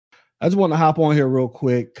I just want to hop on here real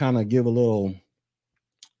quick, kind of give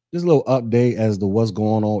just a little update as to what's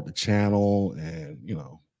going on with the channel and,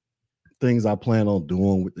 things I plan on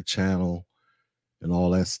doing with the channel and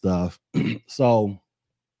all that stuff. So, all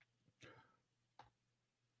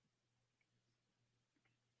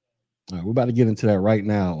right, we're about to get into that right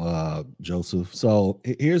now, Joseph. So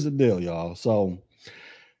here's the deal, y'all. So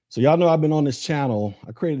y'all know I've been on this channel.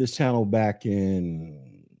 I created this channel back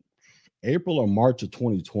in April or March of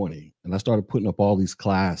 2020, and I started putting up all these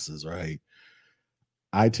classes, right?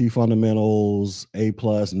 IT fundamentals, A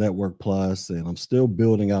plus, network plus, and I'm still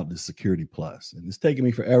building out the security plus. And it's taking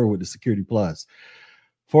me forever with the security plus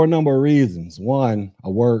for a number of reasons. One, I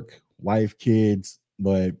work, wife, kids,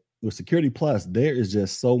 but with security plus, there is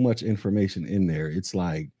just so much information in there. It's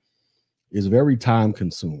very time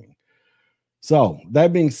consuming. So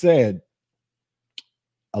that being said,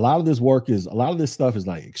 a lot of this stuff is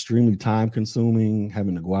like extremely time consuming,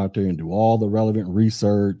 having to go out there and do all the relevant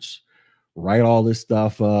research, write all this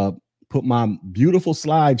stuff up, put my beautiful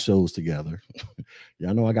slideshows together.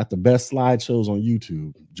 Y'all know I got the best slideshows on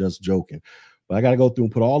YouTube, just joking. But I got to go through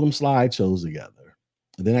and put all them slideshows together.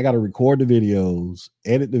 And then I got to record the videos,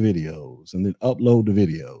 edit the videos, and then upload the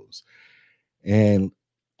videos. And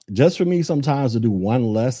just for me sometimes to do one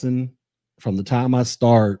lesson from the time I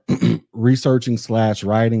start researching /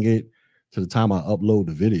 writing it to the time I upload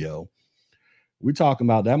the video, we're talking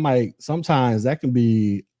about sometimes that can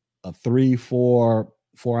be a 3-4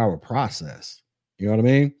 hour process. You know what I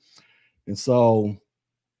mean? And so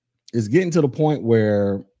it's getting to the point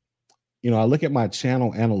where, I look at my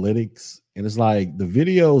channel analytics and it's like the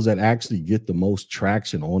videos that actually get the most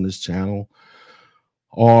traction on this channel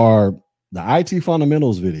are the IT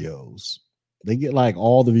fundamentals videos. They get like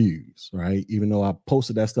all the views, right? Even though I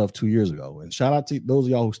posted that stuff 2 years ago. And shout out to those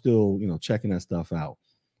of y'all who still, checking that stuff out.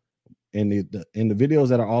 And the videos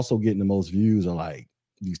that are also getting the most views are like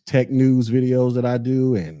these tech news videos that I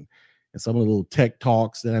do and some of the little tech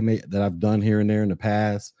talks that I've done here and there in the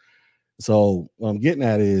past. So what I'm getting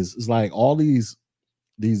at is it's like all these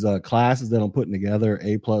classes that I'm putting together,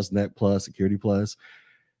 A plus, Net plus, Security plus,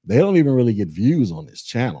 they don't even really get views on this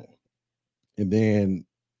channel. And then,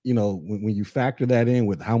 when you factor that in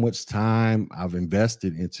with how much time I've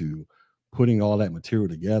invested into putting all that material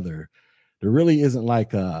together, there really isn't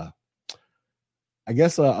like a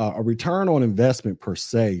return on investment per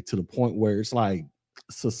se, to the point where it's like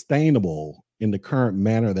sustainable in the current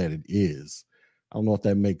manner that it is. I don't know if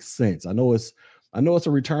that makes sense. I know it's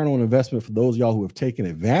a return on investment for those of y'all who have taken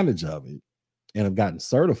advantage of it and have gotten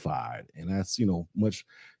certified. And that's, much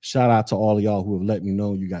shout out to all of y'all who have let me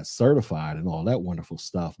know you got certified and all that wonderful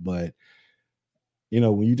stuff. But,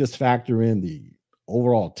 when you just factor in the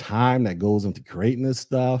overall time that goes into creating this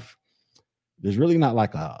stuff, there's really not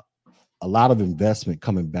like a lot of investment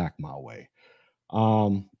coming back my way.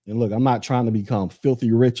 And look, I'm not trying to become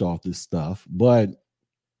filthy rich off this stuff, but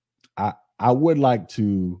I would like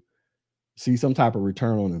to see some type of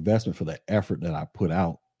return on investment for the effort that I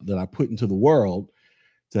put into the world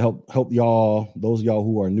to help y'all, those of y'all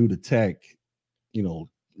who are new to tech,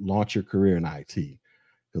 launch your career in IT.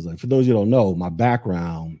 Because for those of you who don't know, my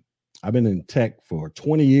background, I've been in tech for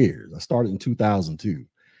 20 years. I started in 2002.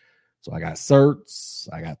 So I got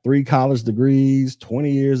certs, I got 3 college degrees, 20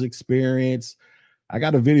 years experience. I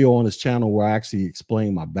got a video on this channel where I actually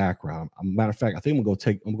explain my background. Matter of fact, I think I'm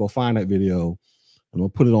gonna go find that video and we'll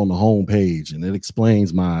put it on the home page, and it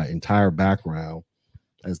explains my entire background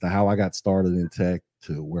as to how I got started in tech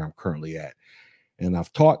to where I'm currently at. And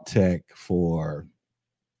I've taught tech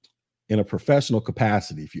in a professional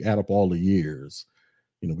capacity, if you add up all the years,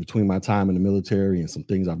 between my time in the military and some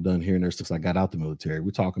things I've done here and there since I got out the military,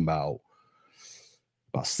 we're talking about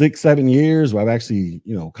 6-7 years where I've actually,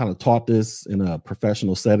 kind of taught this in a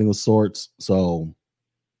professional setting of sorts. So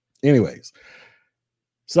anyways,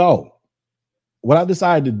 so what I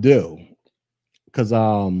decided to do, because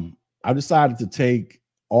I decided to take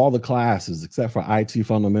all the classes except for IT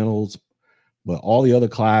fundamentals, but all the other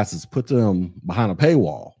classes, put them behind a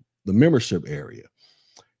paywall, the membership area.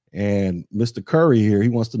 And Mr. Curry here, he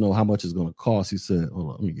wants to know how much it's going to cost. He said, hold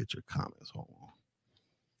on, let me get your comments. Hold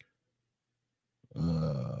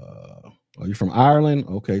on. Are you from Ireland?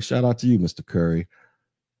 Okay, shout out to you, Mr. Curry.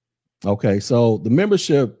 Okay, so the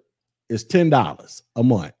membership is $10 a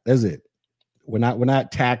month. That's it. We're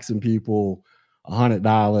not taxing people $100,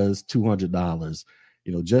 $200,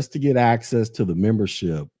 just to get access to the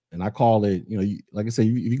membership. And I call it, like I say,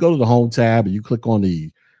 if you go to the home tab and you click on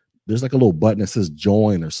there's like a little button that says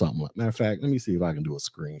join or something. Matter of fact, let me see if I can do a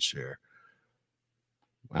screen share.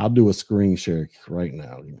 I'll do a screen share right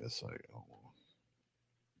now. Give me a second.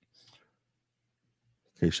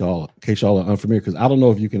 In case y'all are unfamiliar, because I don't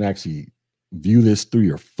know if you can actually view this through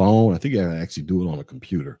your phone. I think you can actually do it on a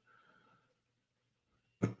computer.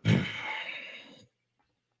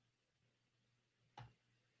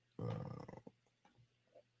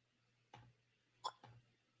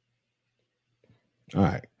 All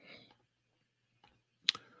right.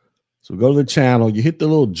 So go to the channel. You hit the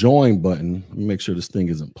little join button. Let me make sure this thing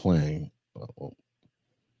isn't playing. All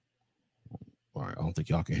right. I don't think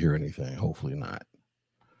y'all can hear anything. Hopefully not.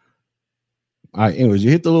 All right. Anyways,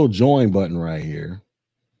 you hit the little join button right here.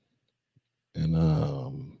 And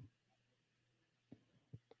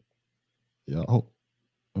yeah,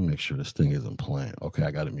 let me make sure this thing isn't playing. Okay,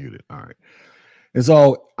 I got it muted. All right. And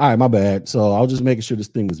so, all right, my bad. So I was just making sure this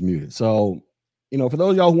thing was muted. So, for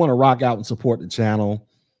those of y'all who want to rock out and support the channel,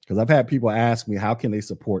 because I've had people ask me, how can they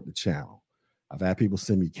support the channel? I've had people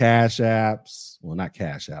send me cash apps. Well, not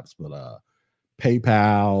cash apps, but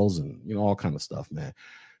PayPals and, all kind of stuff, man.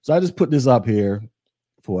 So I just put this up here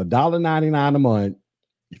for $1.99 a month.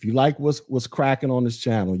 If you like what's cracking on this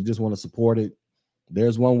channel, you just want to support it,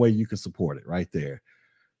 there's one way you can support it right there.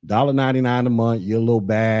 $1.99 a month, your little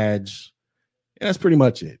badge. And that's pretty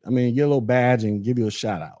much it. I mean, get a little badge and give you a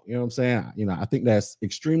shout out. You know what I'm saying? I think that's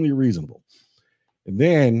extremely reasonable. And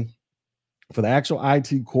then for the actual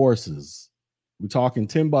IT courses, we're talking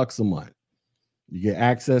 $10 a month. You get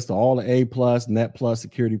access to all the A+, Net Plus,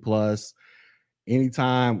 Security Plus.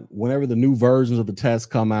 Anytime, whenever the new versions of the tests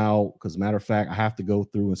come out, because matter of fact, I have to go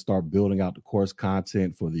through and start building out the course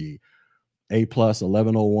content for the A+,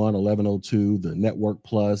 1101, 1102, the Network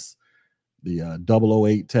Plus, the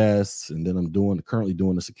 008 tests, and then I'm currently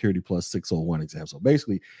doing the Security Plus 601 exam. So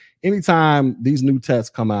basically, anytime these new tests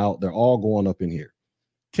come out, they're all going up in here.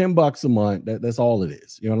 $10 a month, that's all it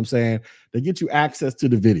is. You know what I'm saying? They get you access to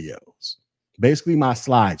the videos, basically my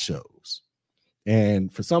slideshows.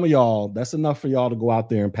 And for some of y'all, that's enough for y'all to go out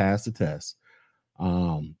there and pass the test.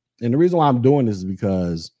 And the reason why I'm doing this is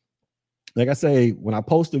because, like I say, when I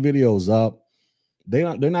post the videos up,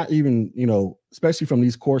 they're not even, especially from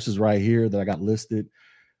these courses right here that I got listed,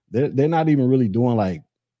 they're not even really doing like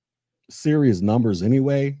serious numbers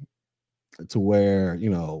anyway, to where,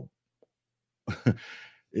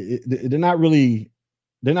 they're not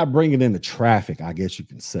bringing in the traffic, I guess you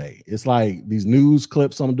can say. It's like these news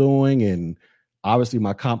clips I'm doing, and obviously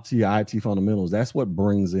my CompTIA IT fundamentals, that's what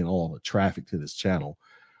brings in all the traffic to this channel.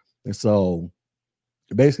 And so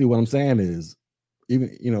basically what I'm saying is,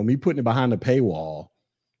 even, me putting it behind the paywall,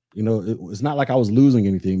 it's not like I was losing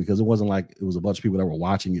anything, because it wasn't like it was a bunch of people that were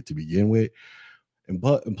watching it to begin with. And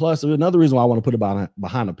plus, another reason why I want to put it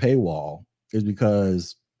behind a paywall is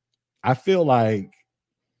because I feel like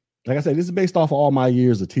I said, this is based off of all my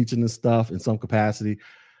years of teaching this stuff in some capacity.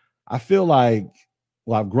 I feel like,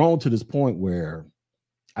 I've grown to this point where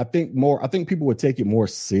I think people would take it more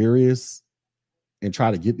serious and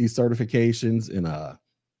try to get these certifications in a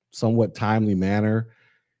somewhat timely manner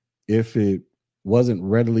if it wasn't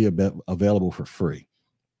readily available for free.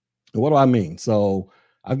 And what do I mean? So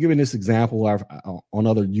I've given this example on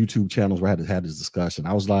other YouTube channels where I had this discussion.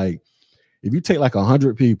 I was like, if you take like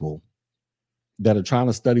 100 people that are trying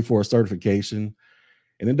to study for a certification,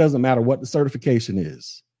 and it doesn't matter what the certification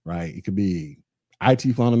is, right? It could be IT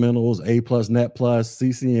fundamentals, A+, Net Plus,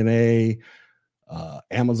 CCNA,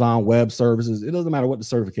 Amazon Web Services. It doesn't matter what the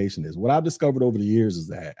certification is. What I've discovered over the years is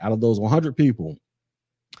that out of those 100 people,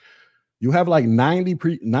 you have like 90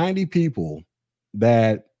 people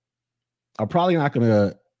that are probably not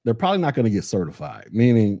going to get certified.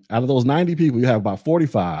 Meaning, out of those 90 people, you have about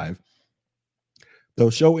 45.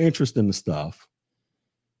 They'll show interest in the stuff.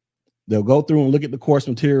 They'll go through and look at the course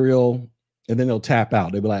material, and then they'll tap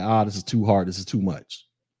out. They'll be like, this is too hard. This is too much.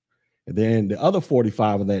 And then the other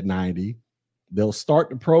 45 of that 90, they'll start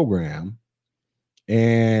the program,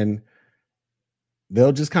 and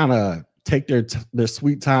they'll just kind of take their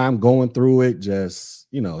sweet time going through it, just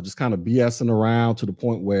kind of BSing around to the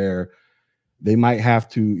point where they might have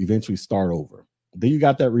to eventually start over. Then you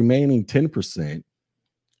got that remaining 10%.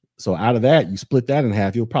 So out of that, you split that in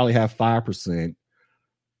half, you'll probably have 5%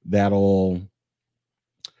 they'll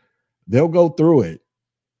go through it.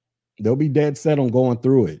 They'll be dead set on going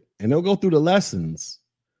through it, and they'll go through the lessons,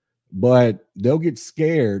 but they'll get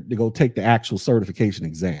scared to go take the actual certification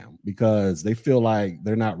exam because they feel like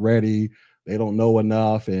they're not ready. They don't know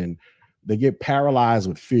enough, and they get paralyzed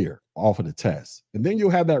with fear off of the test. And then you'll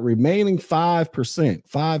have that remaining 5%,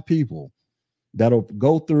 5 people that'll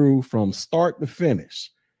go through from start to finish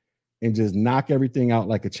and just knock everything out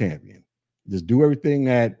like a champion. Just do everything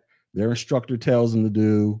that their instructor tells them to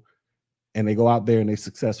do, and they go out there and they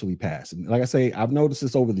successfully pass. And like I say, I've noticed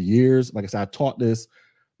this over the years. Like I said, I taught this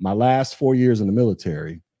my last 4 years in the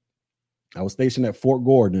military, I was stationed at Fort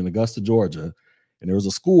Gordon in Augusta, Georgia, and there was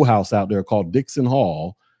a schoolhouse out there called Dixon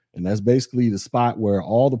Hall, and that's basically the spot where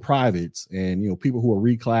all the privates and people who were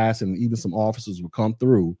reclassed and even some officers would come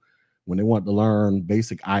through when they wanted to learn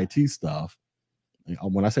basic IT stuff.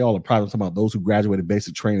 When I say all the privates, I'm talking about those who graduated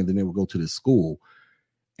basic training, then they would go to this school.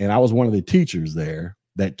 And I was one of the teachers there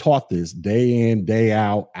that taught this day in, day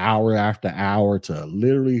out, hour after hour to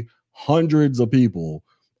literally hundreds of people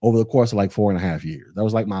over the course of like 4.5 years. That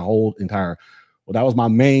was like my whole entire, that was my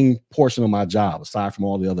main portion of my job, aside from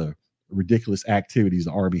all the other ridiculous activities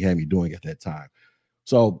the Army had me doing at that time.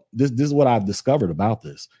 So this is what I've discovered about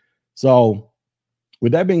this. So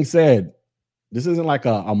with that being said, this isn't like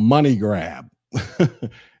a money grab. You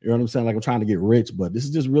know what I'm saying? Like I'm trying to get rich, but this is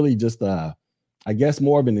just really just I guess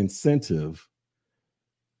more of an incentive.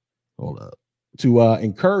 Hold up. To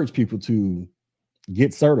encourage people to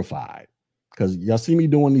get certified. Because y'all see me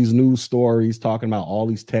doing these news stories talking about all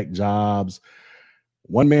these tech jobs.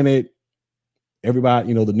 1 minute,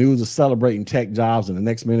 everybody, the news is celebrating tech jobs, and the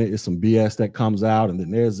next minute is some BS that comes out, and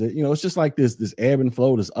then there's it's just like this ebb and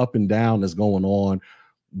flow, this up and down that's going on.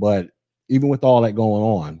 But even with all that going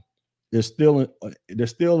on, there's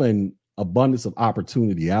still an abundance of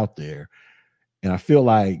opportunity out there, and I feel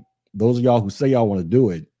like those of y'all who say y'all want to do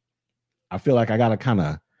it, I feel like I gotta kind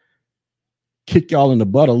of kick y'all in the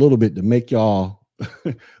butt a little bit to make y'all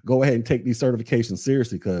go ahead and take these certifications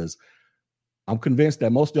seriously, because I'm convinced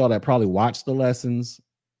that most of y'all that probably watch the lessons,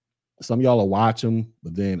 some of y'all will watch them,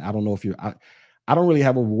 but then I don't know if I don't really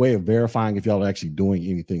have a way of verifying if y'all are actually doing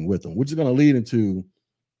anything with them, which is going to lead into,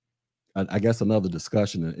 I guess, another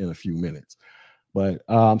discussion in a few minutes. But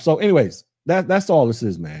so anyways, that's all this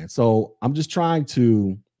is, man. So I'm just trying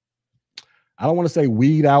to, I don't want to say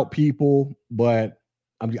weed out people, but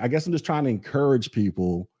I guess I'm just trying to encourage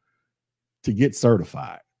people to get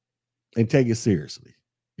certified and take it seriously.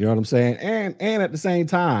 You know what I'm saying? And at the same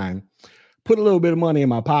time, put a little bit of money in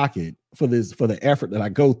my pocket for the effort that I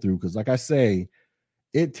go through. Because like I say,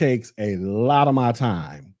 it takes a lot of my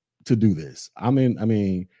time to do this. I mean,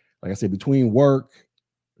 like I said, between work,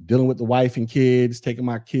 dealing with the wife and kids, taking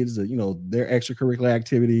my kids to, their extracurricular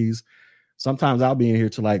activities. Sometimes I'll be in here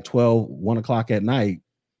till like 1 o'clock at night,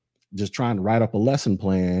 just trying to write up a lesson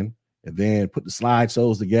plan and then put the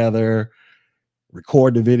slideshows together,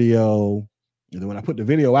 record the video. And then when I put the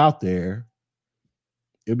video out there,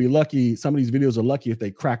 it'll be lucky. Some of these videos are lucky if they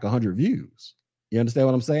crack 100 views. You understand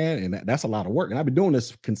what I'm saying? And that's a lot of work. And I've been doing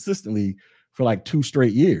this consistently for like 2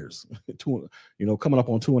 straight years, coming up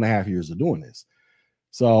on 2.5 years of doing this.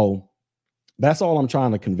 So that's all I'm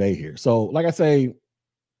trying to convey here. So like I say,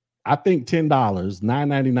 I think $10,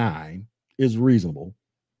 $9.99 is reasonable.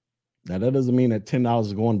 Now, that doesn't mean that $10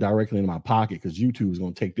 is going directly into my pocket, because YouTube is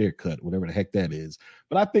going to take their cut, whatever the heck that is.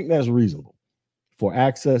 But I think that's reasonable for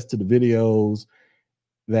access to the videos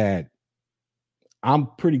that I'm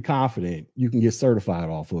pretty confident you can get certified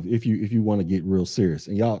off of if you want to get real serious.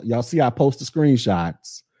 And y'all see I post the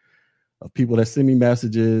screenshots of people that send me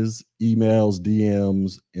messages, emails,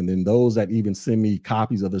 DMs, and then those that even send me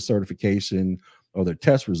copies of their certification or their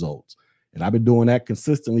test results. And I've been doing that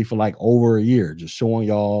consistently for like over a year, just showing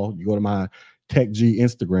y'all. You go to my TechG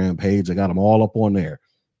Instagram page, I got them all up on there.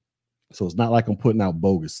 So it's not like I'm putting out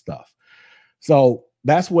bogus stuff. So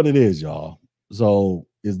that's what it is, y'all. So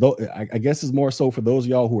I guess it's more so for those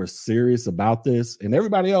of y'all who are serious about this, and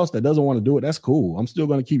everybody else that doesn't want to do it, that's cool. I'm still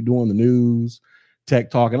going to keep doing the news,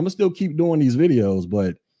 tech talk, and I'm going to still keep doing these videos,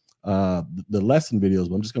 but the lesson videos,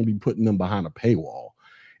 but I'm just going to be putting them behind a paywall.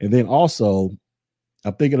 And then also,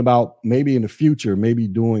 I'm thinking about maybe in the future, maybe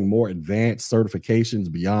doing more advanced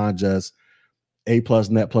certifications beyond just A+,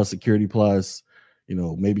 Net Plus, Security Plus,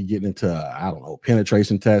 maybe getting into, I don't know,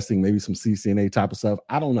 penetration testing, maybe some CCNA type of stuff.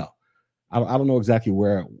 I don't know. I don't know exactly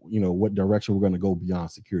where, what direction we're going to go beyond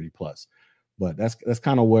Security Plus, but that's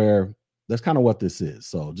kind of what this is.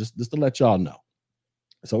 So just to let y'all know.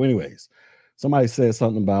 So anyways, somebody said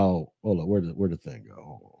something about, hold on, where'd the thing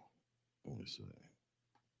go? Let me see.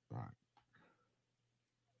 All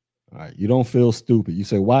right. You don't feel stupid. You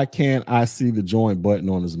say, why can't I see the join button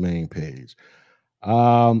on his main page?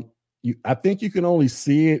 I think you can only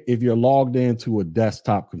see it if you're logged into a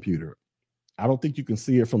desktop computer. I don't think you can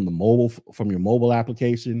see it from your mobile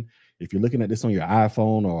application. If you're looking at this on your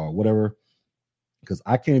iPhone or whatever, because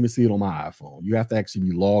I can't even see it on my iPhone. You have to actually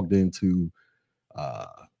be logged into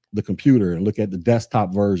the computer and look at the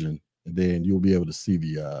desktop version, and then you'll be able to see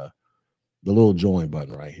the little join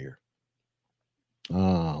button right here.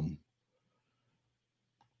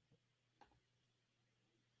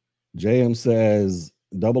 JM says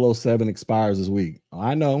 007 expires this week.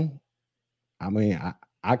 I know. I mean,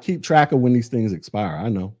 I keep track of when these things expire. I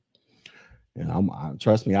know. And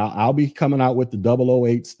trust me, I'll be coming out with the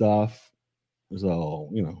 008 stuff.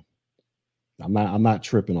 So, I'm not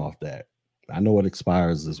tripping off that. I know it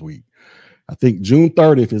expires this week. I think June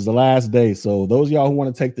 30th is the last day. So those of y'all who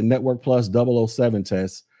want to take the Network Plus 007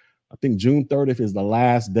 test, I think June 30th is the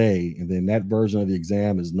last day. And then that version of the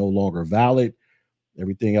exam is no longer valid.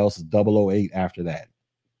 Everything else is 008 after that.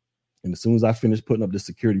 And as soon as I finish putting up the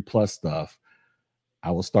Security Plus stuff,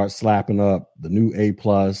 I will start slapping up the new A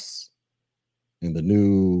Plus and the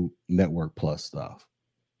new Network Plus stuff.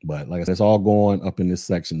 But like I said, it's all going up in this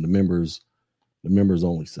section, the members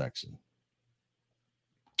only section.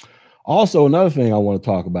 Also, another thing I want to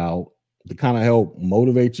talk about to kind of help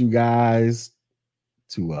motivate you guys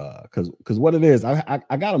to because what it is, I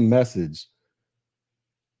got a message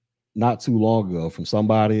not too long ago from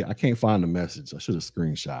somebody. I can't find the message. I should have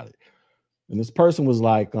screenshot it. And this person was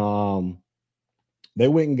like, they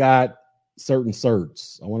went and got certain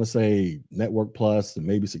certs. I want to say Network Plus and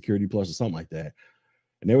maybe Security Plus or something like that.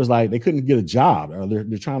 And they was like, they couldn't get a job, or they're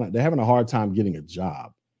having a hard time getting a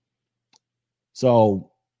job.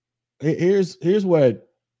 So here's what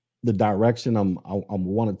the direction I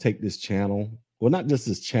want to take this channel. Well, not just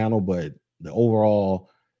this channel, but the overall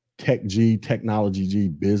technology G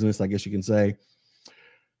business, I guess you can say.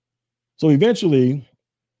 So eventually,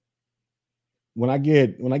 when I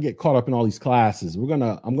get caught up in all these classes, I'm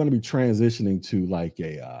gonna be transitioning to like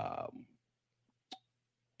a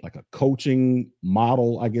coaching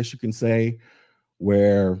model, I guess you can say,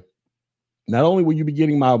 where not only will you be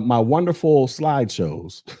getting my wonderful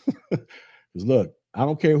slideshows, because look, I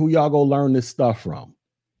don't care who y'all go learn this stuff from,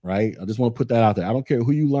 right? I just want to put that out there. I don't care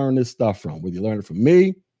who you learn this stuff from, whether you learn it from me,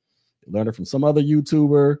 you learn it from some other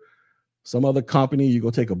YouTuber, some other company, you go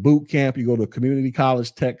take a boot camp, you go to a community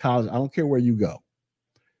college, tech college, I don't care where you go.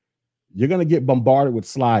 You're going to get bombarded with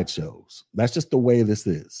slideshows. That's just the way this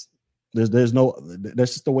is. That's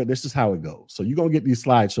just the way, that's just how it goes. So you're going to get these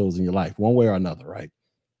slideshows in your life one way or another, right?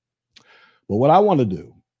 But what I want to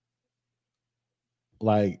do,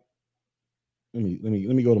 like, let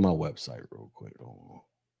me go to my website real quick.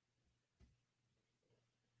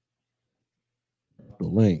 The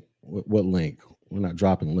link, what link? We're not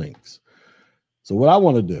dropping links. So what I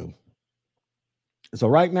want to do, so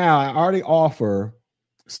right now I already offer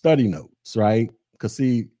study notes, right? Because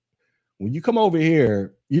see, when you come over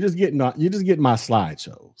here, you just get my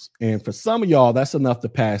slideshows, and for some of y'all, that's enough to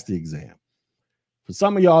pass the exam. For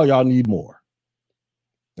some of y'all need more.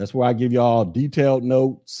 That's where I give y'all detailed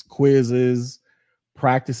notes, quizzes,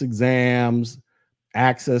 practice exams,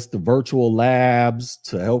 access to virtual labs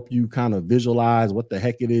to help you kind of visualize what the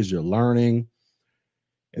heck it is you're learning.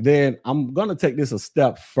 And then I'm going to take this a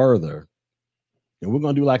step further, and we're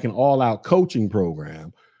going to do like an all-out coaching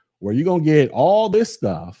program where you're going to get all this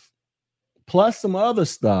stuff plus some other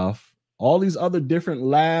stuff, all these other different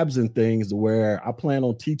labs and things where I plan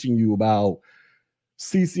on teaching you about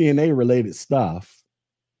CCNA related stuff.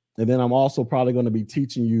 And then I'm also probably going to be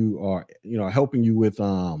teaching you, or helping you with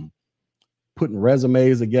putting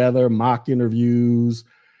resumes together, mock interviews,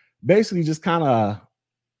 basically just kind of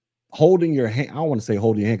holding your hand. I don't want to say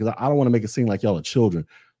holding your hand because I don't want to make it seem like y'all are children,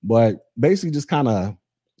 but basically just kind of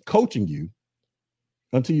coaching you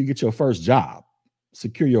until you get your first job,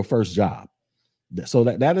 secure your first job. So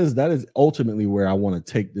that is ultimately where I want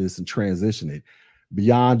to take this and transition it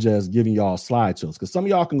beyond just giving y'all slideshows. Because some of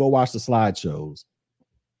y'all can go watch the slideshows,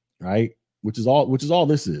 right? Which is all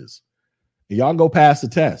this is. And y'all go pass the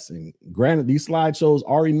test. And granted, these slideshows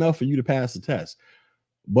are enough for you to pass the test.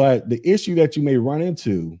 But the issue that you may run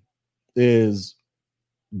into is,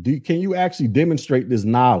 can you actually demonstrate this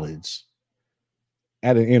knowledge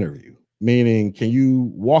at an interview? Meaning, can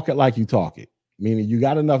you walk it like you talk it? Meaning you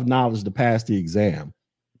got enough knowledge to pass the exam.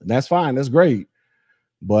 And that's fine. That's great.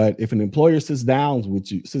 But if an employer sits down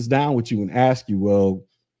with you and asks you, well,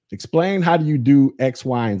 explain how do you do X,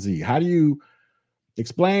 Y, and Z? How do you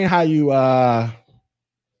explain how you, I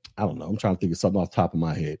don't know. I'm trying to think of something off the top of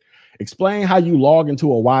my head. Explain how you log into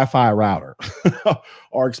a Wi-Fi router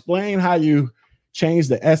or explain how you change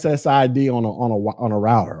the SSID on a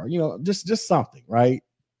router, just something, right?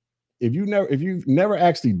 If you've never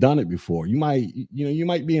actually done it before, you might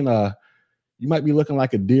be looking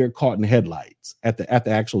like a deer caught in headlights at the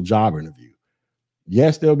actual job interview.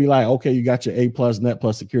 Yes, they'll be like, okay, you got your A plus, Net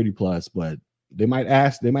plus, Security plus, but they might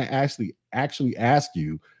actually ask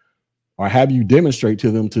you or have you demonstrate to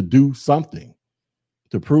them to do something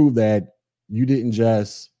to prove that you're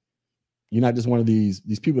not just one of these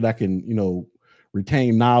people that can,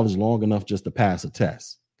 retain knowledge long enough just to pass a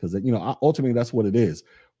test. Because, ultimately that's what it is.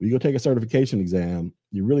 When you go take a certification exam,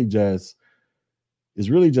 you really just is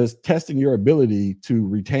really just testing your ability to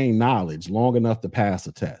retain knowledge long enough to pass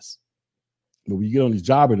a test. But when you get on these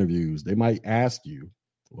job interviews, they might ask you,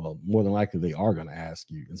 well, more than likely they are going to ask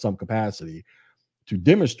you in some capacity to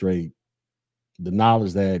demonstrate the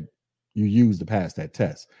knowledge that you use to pass that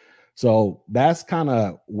test. So that's kind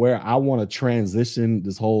of where I want to transition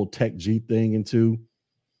this whole Tech G thing into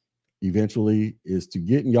eventually, is to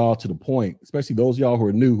getting y'all to the point, especially those y'all who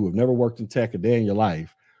are new, who have never worked in tech a day in your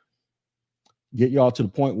life, get y'all to the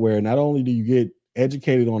point where not only do you get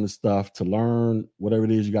educated on the stuff to learn whatever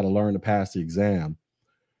it is you got to learn to pass the exam,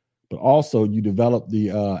 but also you develop the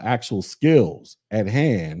actual skills at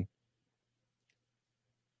hand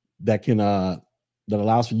that can that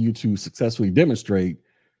allows for you to successfully demonstrate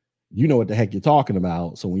you know what the heck you're talking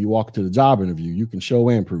about. So when you walk into the job interview, you can show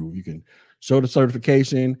and prove. You can show the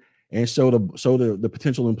certification and show the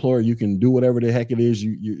potential employer you can do whatever the heck it is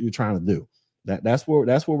you're trying to do. That's where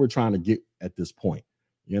we're trying to get at this point.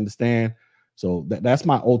 You understand? So that's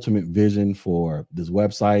my ultimate vision for this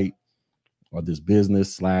website, or this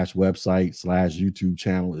business / website / YouTube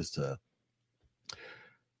channel, is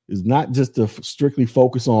not just to strictly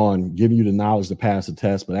focus on giving you the knowledge to pass the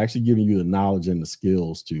test, but actually giving you the knowledge and the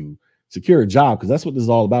skills to secure a job. Because that's what this is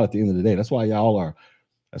all about at the end of the day. That's why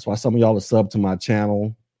some of y'all are sub to my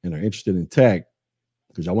channel and are interested in tech,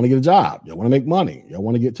 because y'all want to get a job. Y'all want to make money. Y'all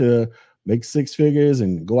want to get to make 6 figures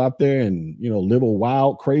and go out there and, live a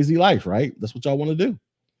wild, crazy life, right? That's what y'all want to do.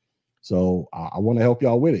 So I want to help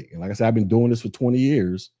y'all with it. And like I said, I've been doing this for 20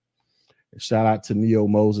 years. And shout out to Neo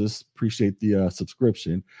Moses. Appreciate the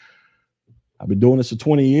subscription. I've been doing this for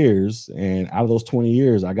 20 years. And out of those 20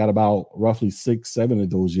 years, I got about roughly 6-7 of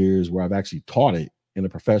those years where I've actually taught it in a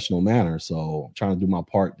professional manner. So I'm trying to do my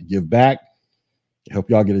part to give back, help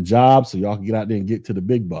y'all get a job so y'all can get out there and get to the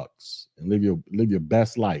big bucks and live your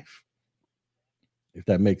best life, if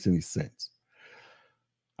that makes any sense.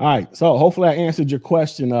 All right, so hopefully I answered your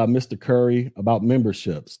question, Mr. Curry, about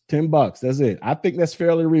memberships. $10, that's it. I think that's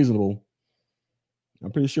fairly reasonable.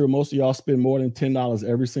 I'm pretty sure most of y'all spend more than $10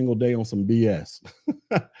 every single day on some BS.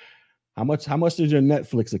 How much does your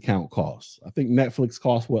Netflix account cost? I think Netflix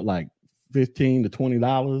costs like $15 to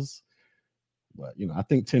 $20. But I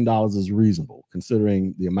think $10 is reasonable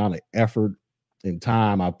considering the amount of effort and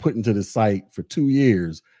time I put into the site for 2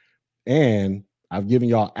 years, and I've given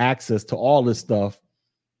y'all access to all this stuff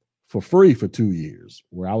for free for 2 years,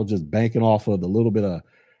 where I was just banking off of the little bit of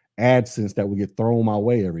AdSense that would get thrown my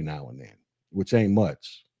way every now and then, which ain't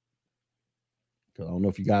much. Because I don't know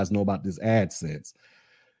if you guys know about this AdSense.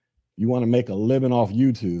 You want to make a living off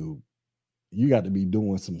YouTube, you got to be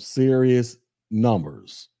doing some serious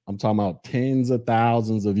numbers. I'm talking about tens of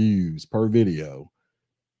thousands of views per video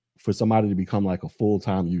for somebody to become like a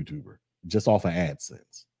full-time YouTuber just off of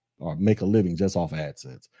AdSense, or make a living just off of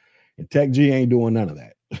AdSense. And Tech G ain't doing none of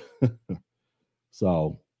that.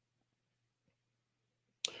 So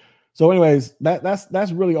anyways,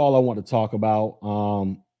 that's really all I want to talk about.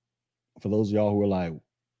 For those of y'all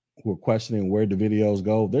who are questioning where the videos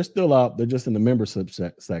go, they're still up. They're just in the membership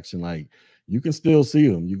section. Like, you can still see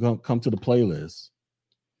them. You come to the playlist.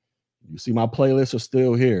 You see my playlists are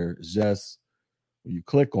still here. It's just when you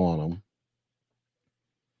click on them,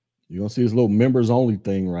 you're gonna see this little members only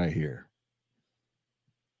thing right here.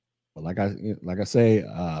 But like I say,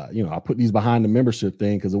 I put these behind the membership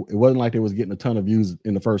thing because it wasn't like they was getting a ton of views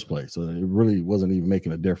in the first place. So it really wasn't even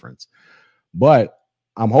making a difference. But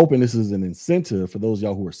I'm hoping this is an incentive for those of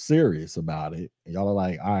y'all who are serious about it. And y'all are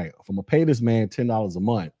like, all right, if I'm gonna pay this man $10 a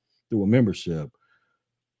month through a membership,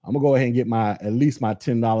 I'm gonna go ahead and get at least my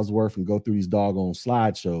 $10 worth and go through these doggone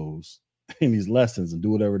slideshows and these lessons and do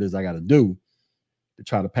whatever it is I got to do to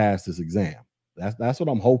try to pass this exam. That's what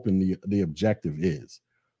I'm hoping the objective is.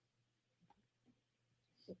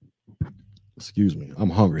 Excuse me, I'm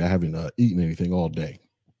hungry. I haven't eaten anything all day.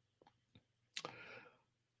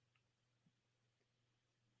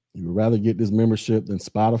 You would rather get this membership than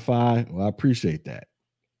Spotify? Well, I appreciate that.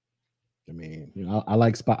 I mean, I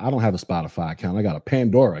like I don't have a Spotify account. I got a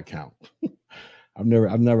Pandora account. I've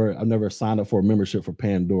never signed up for a membership for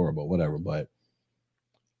Pandora, but whatever. But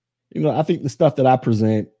I think the stuff that I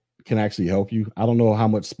present can actually help you. I don't know how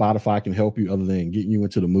much Spotify can help you other than getting you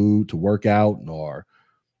into the mood to work out or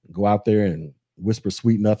go out there and whisper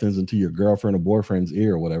sweet nothings into your girlfriend or boyfriend's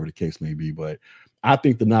ear or whatever the case may be. But I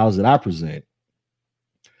think the knowledge that I present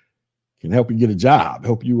can help you get a job,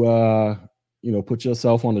 help you, put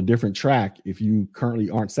yourself on a different track if you currently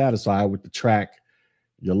aren't satisfied with the track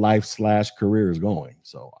your life / career is going.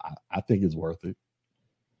 So I think it's worth it.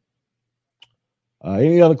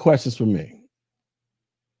 Any other questions for me?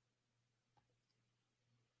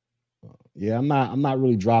 Yeah, I'm not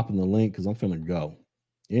really dropping the link because I'm finna go.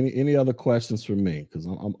 Any other questions for me? Because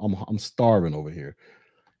I'm starving over here.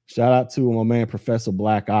 Shout out to my man Professor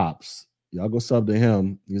Black Ops. Y'all go sub to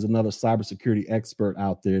him. He's another cybersecurity expert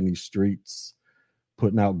out there in these streets,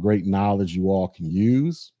 putting out great knowledge you all can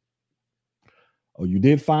use. Oh, you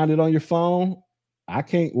did find it on your phone? I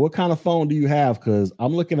can't. What kind of phone do you have? Because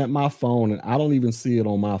I'm looking at my phone and I don't even see it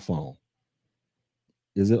on my phone.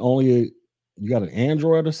 Is it only you got an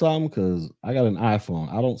Android or something? Because I got an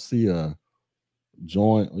iPhone. I don't see a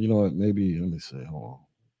join. You know what? Maybe let me see. Hold on.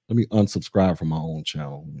 Let me unsubscribe from my own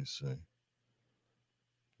channel. Let me see.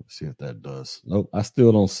 Let's see if that does. Nope, I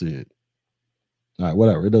still don't see it. All right,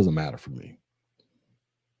 whatever. It doesn't matter for me.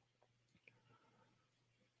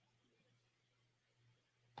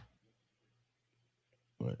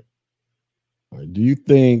 All right. Do you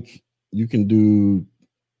think you can do?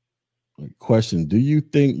 Question: do you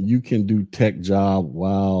think you can do tech job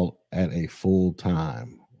while at a full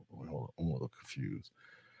time? I'm a little confused.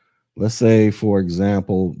 Let's say, for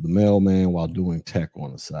example, the mailman while doing tech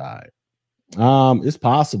on the side. It's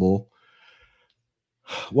possible.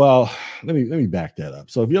 Well, let me back that up.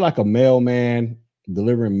 So if you're like a mailman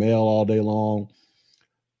delivering mail all day long,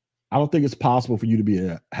 I don't think it's possible for you to be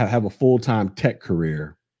have a full-time tech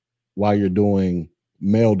career while you're doing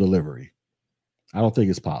mail delivery. I don't think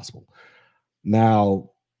it's possible.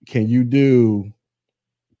 Now, can you do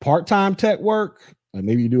part-time tech work? Like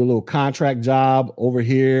maybe you do a little contract job over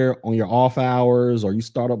here on your off hours, or you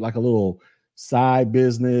start up like a little side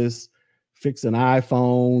business fixing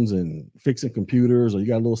iPhones and fixing computers, or you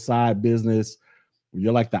got a little side business where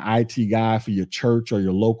you're like the IT guy for your church or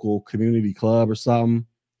your local community club or something.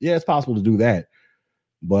 Yeah, it's possible to do that.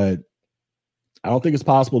 But I don't think it's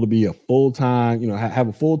possible to be a full-time, have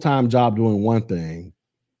a full-time job doing one thing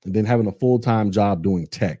and then having a full-time job doing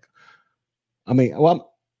tech. I mean,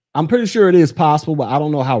 well, I'm pretty sure it is possible, but I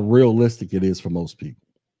don't know how realistic it is for most people.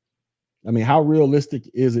 I mean, how realistic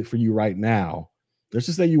is it for you right now? Let's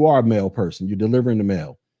just say you are a mail person, you're delivering the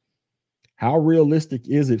mail. How realistic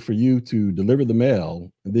is it for you to deliver the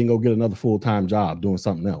mail and then go get another full-time job doing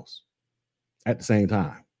something else at the same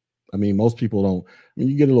time? I mean, most people don't. I mean,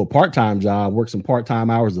 you get a little part-time job, work some part-time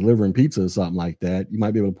hours delivering pizza or something like that. You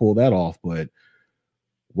might be able to pull that off, but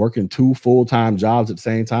working 2 full-time jobs at the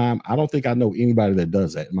same time, I don't think I know anybody that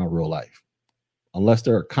does that in my real life, unless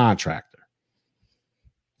they're a contractor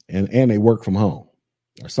and they work from home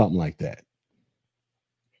or something like that.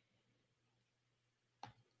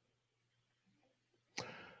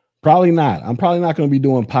 Probably not. I'm probably not going to be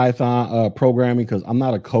doing Python programming because I'm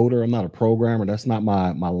not a coder. I'm not a programmer. That's not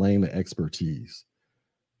my lane of expertise.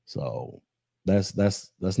 So that's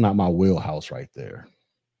not my wheelhouse right there.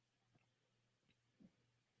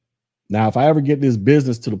 Now, if I ever get this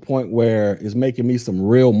business to the point where it's making me some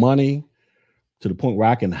real money, to the point where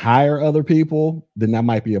I can hire other people, then that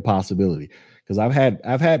might be a possibility. Because I've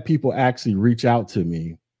had people actually reach out to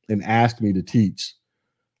me and ask me to teach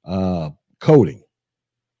coding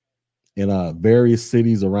in various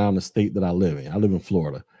cities around the state that I live in. I live in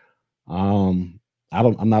Florida. I'm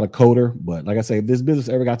not a coder, but like I say, if this business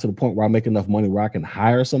ever got to the point where I make enough money where I can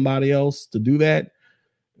hire somebody else to do that,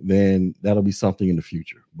 then that'll be something in the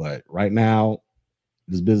future. But right now,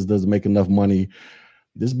 this business doesn't make enough money.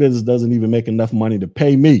 This business doesn't even make enough money to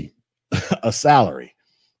pay me a salary.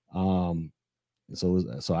 So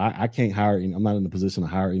I can't hire. I'm not in the position to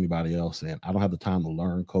hire anybody else, and I don't have the time to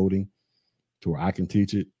learn coding to where I can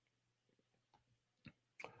teach it.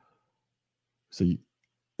 So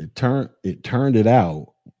it turned it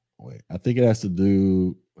out. Wait, I think it has to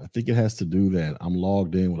do that I'm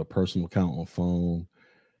logged in with a personal account on phone,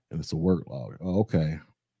 and it's a work log. Oh, okay.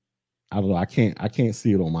 I don't know. I can't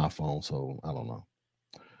see it on my phone, so I don't know.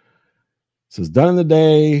 So it's done in the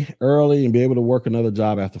day early and be able to work another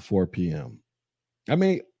job after 4 p.m. I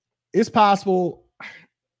mean, it's possible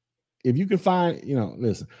if you can find,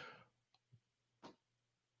 listen,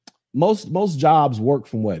 most jobs work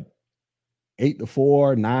from what, 8 to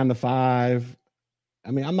 4, 9 to 5.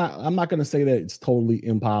 I mean, I'm not going to say that it's totally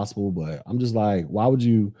impossible, but I'm just like, why would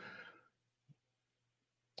you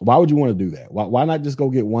want to do that? Why not just go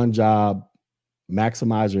get one job,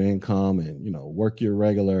 maximize your income, and work your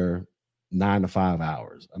regular 9 to 5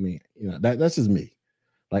 hours? I mean, that's just me.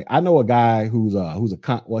 Like, I know a guy who's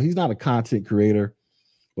he's not a content creator,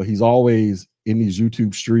 but he's always in these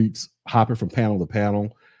YouTube streets, hopping from panel to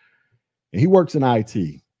panel, and he works in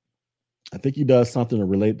IT. I think he does something to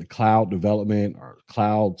relate to cloud development or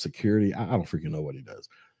cloud security. I don't freaking know what he does.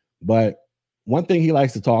 But one thing he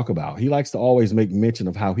likes to talk about, he likes to always make mention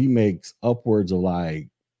of how he makes upwards of like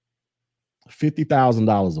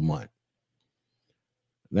 $50,000 a month.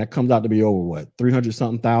 And that comes out to be over what, 300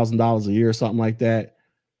 something thousand dollars a year or something like that.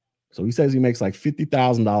 So he says he makes like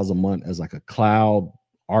 $50,000 a month as like a cloud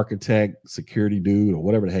architect, security dude, or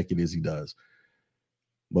whatever the heck it is he does.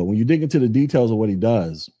 But when you dig into the details of what he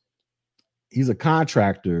does, he's a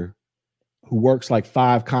contractor who works like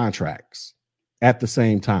 5 contracts at the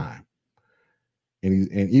same time. And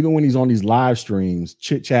even when he's on these live streams,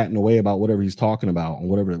 chit-chatting away about whatever he's talking about and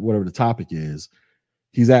whatever the topic is,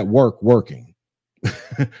 he's at work working,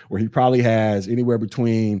 where he probably has anywhere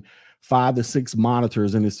between 5 to 6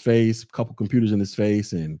 monitors in his face, a couple computers in his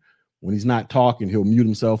face. And when he's not talking, he'll mute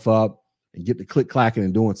himself up and get the click clacking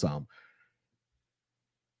and doing something.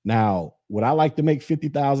 Now, would I like to make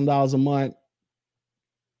 $50,000 a month?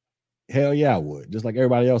 Hell yeah, I would, just like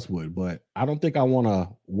everybody else would. But I don't think I want to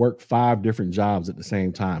work 5 different jobs at the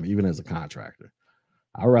same time, even as a contractor.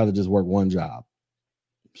 I'd rather just work one job.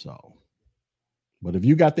 So, but if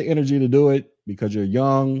you got the energy to do it because you're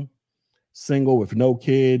young, single with no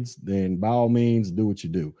kids, then by all means, do what you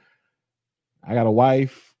do. I got a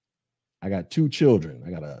wife. I got 2 children. I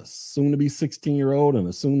got a soon-to-be 16-year-old and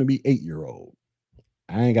a soon-to-be 8-year-old.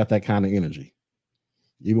 I ain't got that kind of energy.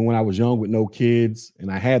 Even when I was young with no kids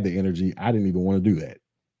and I had the energy, I didn't even want to do that.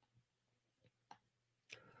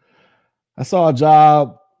 I saw a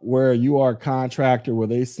job where you are a contractor where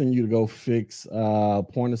they send you to go fix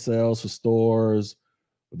point of sales for stores.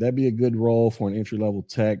 Would that be a good role for an entry-level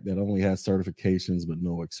tech that only has certifications but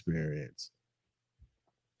no experience?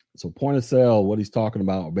 So point of sale, what he's talking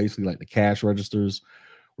about are basically like the cash registers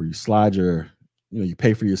where you slide you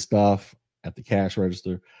pay for your stuff at the cash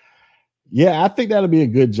register. Yeah, I think that'll be a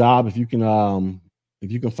good job if you can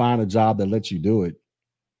find a job that lets you do it.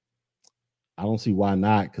 I don't see why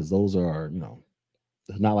not, because those are,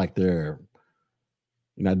 it's not like you're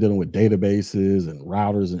not dealing with databases and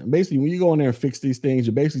routers. And basically, when you go in there and fix these things,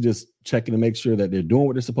 you're basically just checking to make sure that they're doing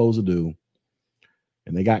what they're supposed to do.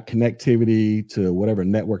 And they got connectivity to whatever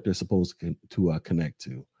network they're supposed to connect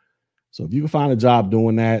to. So if you can find a job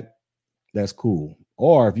doing that, that's cool.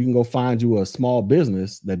 Or if you can go find you a small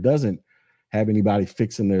business that doesn't have anybody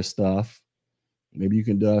fixing their stuff, maybe you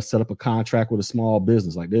can set up a contract with a small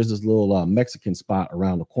business. Like there's this little Mexican spot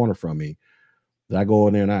around the corner from me that I go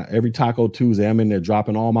in there, and every Taco Tuesday, I'm in there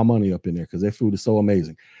dropping all my money up in there because their food is so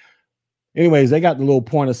amazing. Anyways, they got the little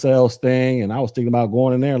point of sales thing, and I was thinking about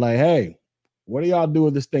going in there like, hey, what do y'all do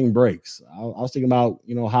if this thing breaks? I was thinking about,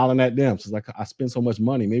 hollering at them. So it's like, I spend so much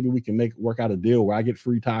money. Maybe we can work out a deal where I get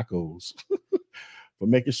free tacos for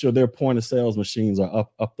making sure their point of sales machines are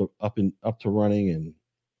up to running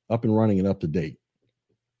and up to date.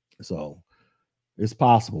 So it's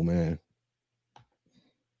possible, man.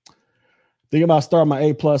 Thinking about starting my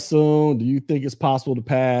A+ soon. Do you think it's possible to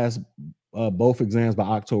pass both exams by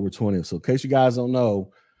October 20th? So in case you guys don't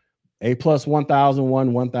know, A+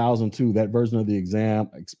 1001, 1002, that version of the exam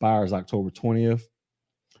expires October 20th.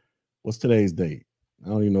 What's today's date? I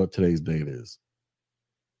don't even know what today's date is.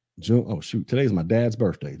 June. Oh, shoot. Today's my dad's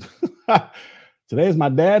birthday. Today is my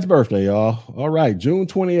dad's birthday, y'all. All right. June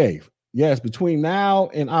 28th. Yes, between now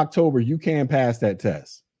and October, you can pass that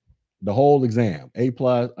test. The whole exam, A+,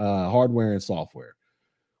 hardware and software.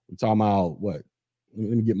 We're talking about what?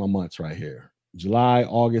 Let me get my months right here. July,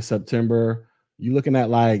 August, September. You're looking at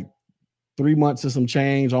like 3 months and some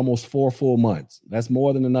change, almost 4 full months. That's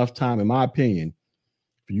more than enough time, in my opinion,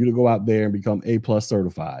 for you to go out there and become A+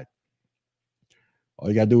 certified. All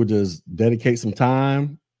you got to do is just dedicate some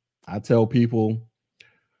time. I tell people,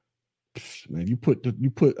 man, you put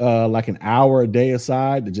like an hour a day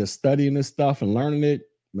aside to just studying this stuff and learning it.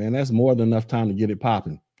 Man, that's more than enough time to get it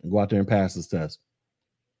popping and go out there and pass this test.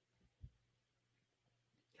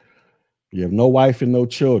 You have no wife and no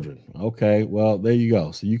children. Okay, well, there you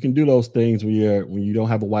go. So you can do those things when you don't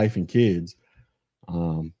have a wife and kids.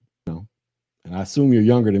 And I assume you're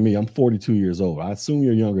younger than me. I'm 42 years old. I assume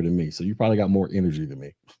you're younger than me, so you probably got more energy than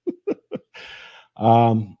me.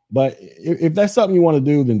 But if that's something you want to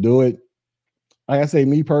do, then do it. Like I say,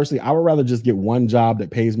 me personally, I would rather just get one job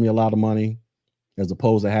that pays me a lot of money as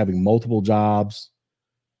opposed to having multiple jobs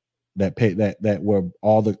that pay that where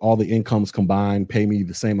all the incomes combined pay me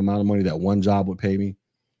the same amount of money that one job would pay me.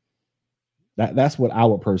 That's what I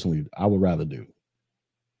would rather do.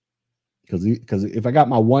 Because if I got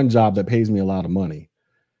my one job that pays me a lot of money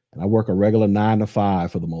and I work a regular 9 to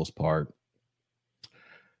 5 for the most part,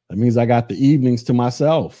 that means I got the evenings to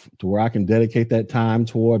myself to where I can dedicate that time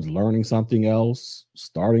towards learning something else,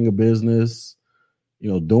 starting a business,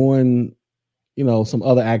 doing, some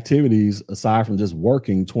other activities aside from just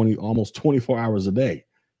working almost 24 hours a day.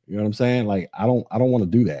 You know what I'm saying? Like, I don't want to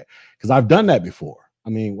do that because I've done that before. I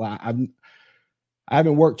mean, I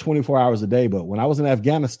haven't worked 24 hours a day, but when I was in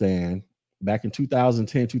Afghanistan back in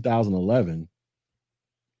 2010, 2011,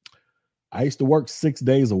 I used to work 6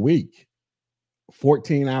 days a week,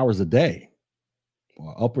 14 hours a day,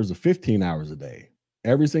 or upwards of 15 hours a day,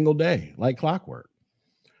 every single day, like clockwork.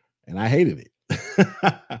 And I hated it.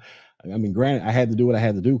 I mean, granted, I had to do what I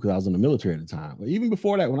had to do because I was in the military at the time. But even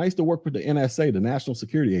before that, when I used to work with the NSA, the National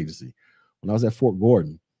Security Agency, when I was at Fort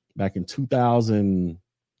Gordon back in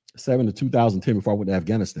 2007 to 2010, before I went to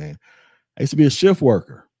Afghanistan, I used to be a shift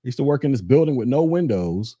worker. I used to work in this building with no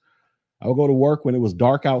windows. I would go to work when it was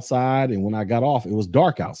dark outside, and when I got off, it was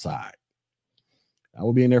dark outside. I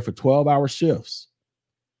would be in there for 12-hour shifts,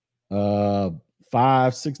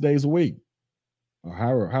 5-6 days a week. Or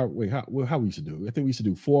how we used to do it. I think we used to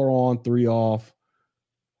do 4 on, 3 off,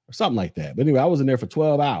 or something like that. But anyway, I was in there for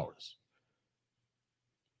 12 hours.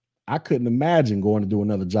 I couldn't imagine going to do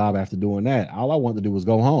another job after doing that. All I wanted to do was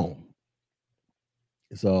go home.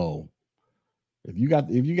 So if you got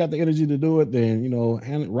the energy to do it,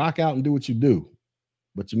 then rock out and do what you do.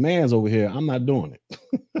 But your man's over here, I'm not doing it.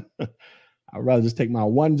 I'd rather just take my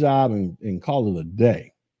one job and call it a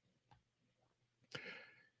day.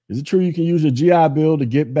 Is it true you can use your GI Bill to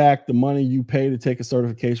get back the money you pay to take a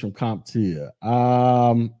certification from CompTIA?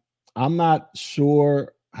 I'm not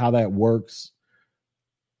sure how that works.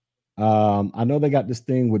 I know they got this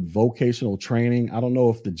thing with vocational training. I don't know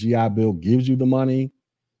if the GI Bill gives you the money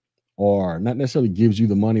or not necessarily gives you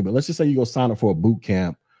the money, but let's just say you go sign up for a boot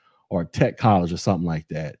camp or a tech college or something like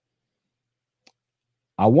that.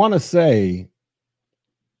 I want to say,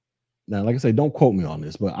 now, like I say, don't quote me on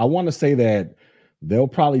this, but I want to say that they'll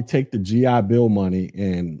probably take the GI Bill money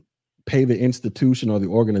and pay the institution or the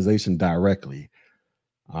organization directly.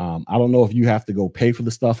 I don't know if you have to go pay for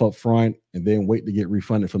the stuff up front and then wait to get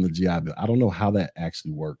refunded from the GI Bill. I don't know how that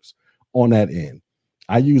actually works on that end.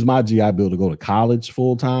 I use my GI Bill to go to college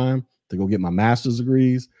full time, to go get my master's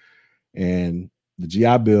degrees. And the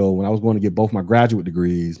GI Bill, when I was going to get both my graduate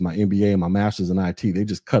degrees, my MBA and my master's in IT, they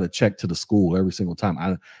just cut a check to the school every single time.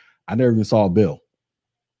 I never even saw a bill.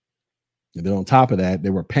 And then on top of that, they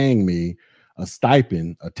were paying me a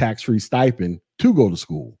stipend, a tax-free stipend to go to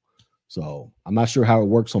school. So I'm not sure how it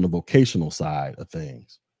works on the vocational side of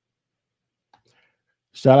things.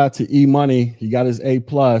 Shout out to E-Money. He got his A+.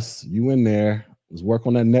 You in there. Let's work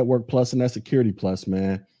on that Network Plus and that Security Plus,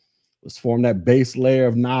 man. Let's form that base layer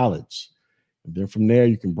of knowledge. And then from there,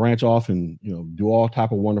 you can branch off and do all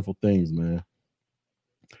type of wonderful things, man.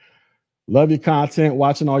 Love your content,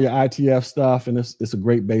 watching all your ITF stuff, and it's a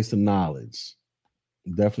great base of knowledge.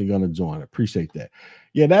 I'm definitely going to join. Appreciate that.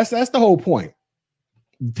 Yeah, that's the whole point.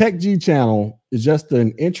 The Tech G channel is just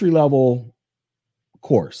an entry-level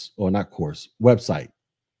course, or not course, website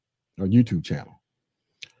or YouTube channel.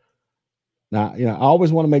 Now, I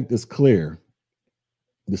always want to make this clear.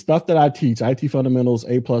 The stuff that I teach, IT Fundamentals,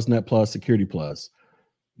 A+, Net Plus, Security Plus,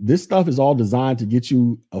 this stuff is all designed to get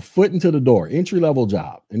you a foot into the door, entry-level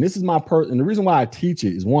job. And this is and the reason why I teach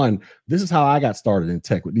it is, one, this is how I got started in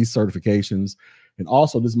tech with these certifications. And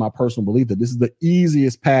also, this is my personal belief that this is the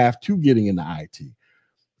easiest path to getting into IT.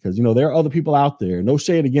 Because, there are other people out there, no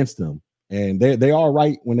shade against them. And they are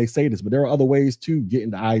right when they say this, but there are other ways to get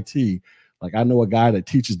into IT. Like, I know a guy that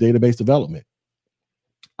teaches database development.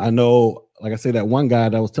 I know, like I say, that one guy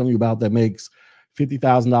that I was telling you about that makes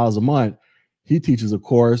 $50,000 a month. He teaches a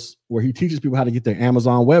course where he teaches people how to get their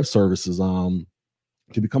Amazon Web Services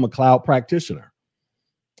to become a cloud practitioner.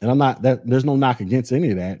 And there's no knock against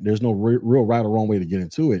any of that. There's no real right or wrong way to get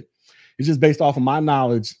into it. It's just based off of my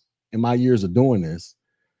knowledge and my years of doing this.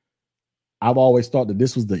 I've always thought that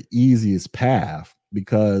this was the easiest path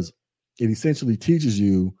because it essentially teaches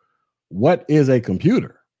you what is a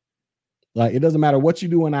computer. Like, it doesn't matter what you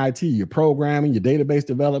do in IT, your programming, your database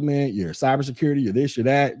development, your cybersecurity, your this, your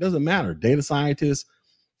that. It doesn't matter. Data scientists.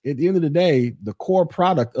 At the end of the day, the core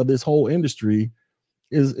product of this whole industry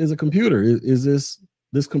is a computer. Is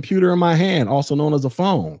this computer in my hand, also known as a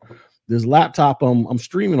phone? This laptop I'm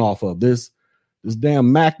streaming off of. This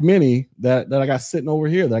damn Mac Mini that I got sitting over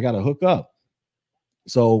here that I got to hook up.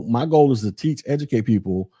 So my goal is to educate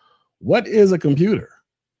people what is a computer.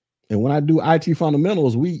 And when I do IT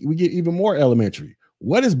fundamentals, we get even more elementary.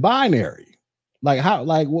 What is binary?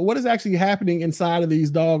 What is actually happening inside of these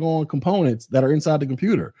doggone components that are inside the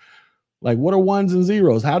computer? Like, what are ones and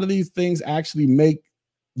zeros? How do these things actually make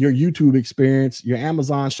your YouTube experience, your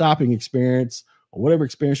Amazon shopping experience, or whatever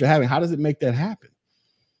experience you're having? How does it make that happen?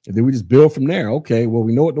 And then we just build from there. Okay, well,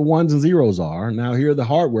 we know what the ones and zeros are. Now, here are the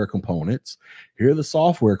hardware components. Here are the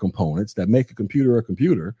software components that make a computer a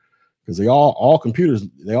computer. Because all computers,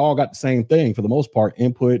 they all got the same thing for the most part: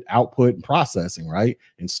 input, output, and processing, right?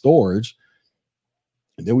 And storage.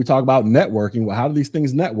 And then we talk about networking. Well, how do these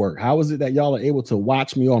things network? How is it that y'all are able to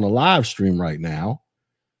watch me on a live stream right now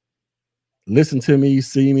listen to me,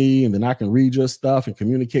 see me, and then I can read your stuff and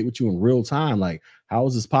communicate with you in real time. Like, how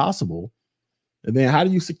is this possible? And then how do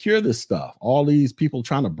you secure this stuff? All these people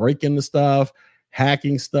trying to break into stuff,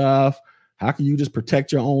 hacking stuff. How can you just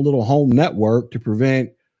protect your own little home network to prevent,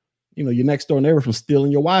 your next door neighbor from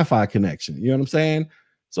stealing your Wi-Fi connection? You know what I'm saying?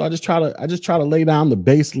 So I just try to lay down the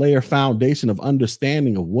base layer foundation of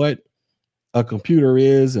understanding of what a computer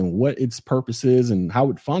is and what its purpose is and how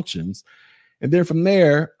it functions. And then from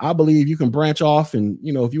there, I believe you can branch off and,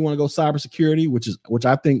 if you want to go cybersecurity, which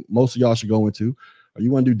I think most of y'all should go into, or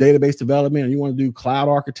you want to do database development, or you want to do cloud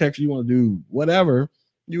architecture, you want to do whatever,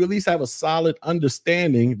 you at least have a solid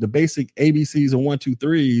understanding, the basic ABCs and 1, 2,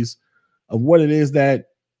 3s of what it is that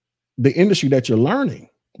the industry that you're learning.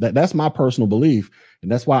 That's my personal belief.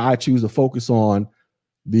 And that's why I choose to focus on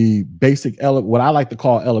the basic, what I like to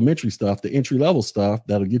call elementary stuff, the entry level stuff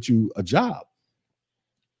that'll get you a job.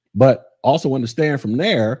 But also understand from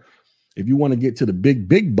there, if you want to get to the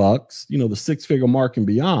big bucks, the 6-figure mark and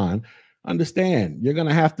beyond, understand you're going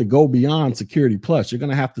to have to go beyond Security Plus. You're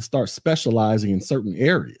going to have to start specializing in certain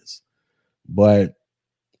areas. But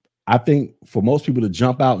I think for most people to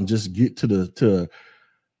jump out and just get to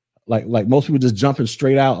like most people just jumping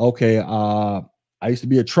straight out. Okay, I used to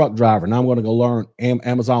be a truck driver. Now I'm going to go learn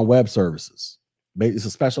Amazon Web Services. It's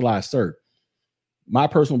a specialized cert. My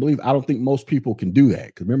personal belief, I don't think most people can do that.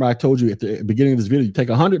 Because remember, I told you at the beginning of this video, you take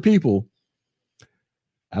 100 people.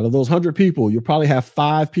 Out of those 100 people, you'll probably have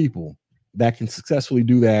 5 people that can successfully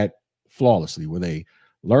do that flawlessly, where they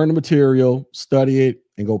learn the material, study it,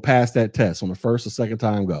 and go past that test on the first or second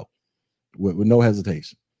time go with no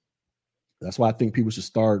hesitation. That's why I think people should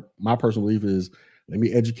start. My personal belief is, let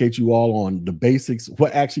me educate you all on the basics,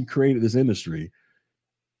 what actually created this industry.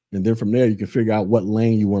 And then from there, you can figure out what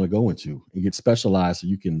lane you want to go into and get specialized so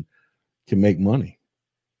you can make money.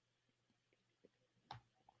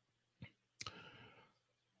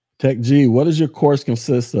 Tech G, what does your course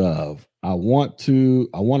consist of? I want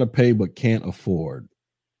to pay but can't afford.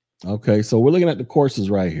 Okay, so we're looking at the courses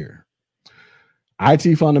right here.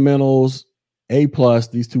 IT Fundamentals, A+.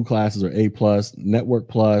 These 2 classes are A+, Network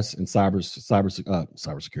Plus, and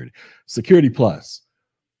Cybersecurity. Security Plus.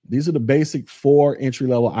 These are the basic 4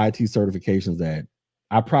 entry-level IT certifications that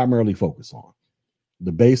I primarily focus on.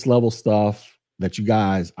 The base level stuff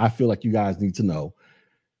that I feel like you guys need to know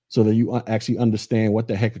so that you actually understand what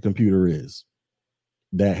the heck a computer is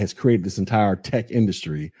that has created this entire tech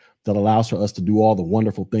industry that allows for us to do all the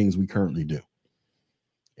wonderful things we currently do.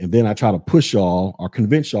 And then I try to push y'all or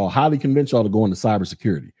highly convince y'all to go into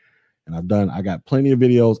cybersecurity. And I got plenty of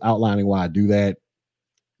videos outlining why I do that.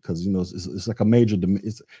 Because it's like a major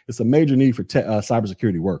need for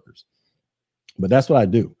cybersecurity workers, but that's what I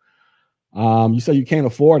do. You say you can't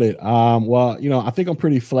afford it. Well, I think I'm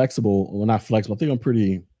pretty flexible. Well, not flexible. I think I'm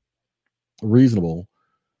pretty reasonable.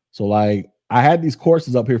 So, like, I had these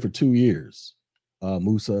courses up here for 2 years,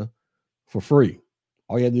 Musa, for free.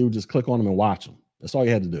 All you had to do was just click on them and watch them. That's all you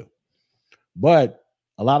had to do. But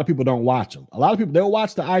a lot of people don't watch them. A lot of people, they'll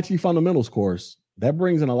watch the IT Fundamentals course. That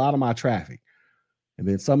brings in a lot of my traffic. And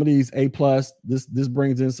then some of these A+, this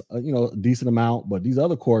brings in a decent amount, but these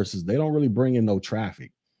other courses, they don't really bring in no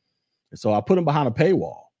traffic. And so I put them behind a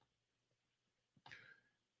paywall.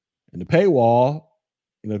 And the paywall,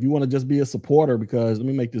 if you want to just be a supporter, because let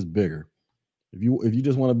me make this bigger. If you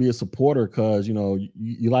just want to be a supporter because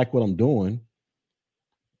you like what I'm doing,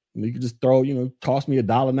 you can just toss me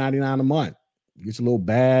 $1.99 a month. Get your little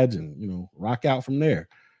badge and rock out from there.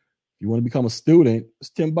 If you want to become a student, it's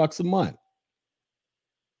 $10 a month.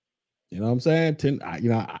 You know what I'm saying?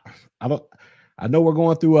 I know we're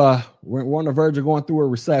going through we're on the verge of going through a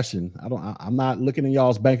recession. I'm not looking in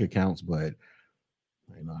y'all's bank accounts, but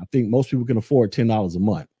I think most people can afford $10 a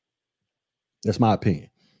month. That's my opinion.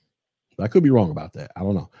 But I could be wrong about that. I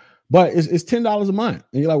don't know. But it's $10 a month.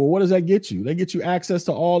 And you're like, well, what does that get you? They get you access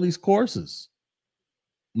to all these courses.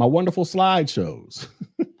 My wonderful slideshows.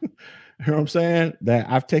 You know what I'm saying? That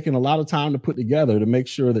I've taken a lot of time to put together to make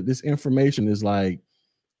sure that this information is like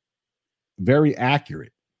very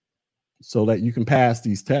accurate so that you can pass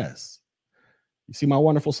these tests. You see my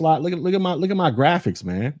wonderful slide? Look at my graphics,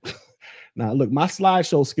 man. Now, look, my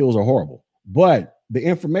slideshow skills are horrible, but the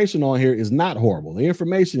information on here is not horrible. The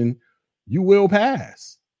information you will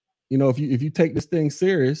pass. If you take this thing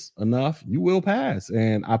serious enough, you will pass.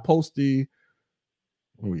 And I post where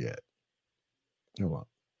we at? Hold on.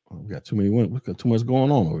 Oh, we got too much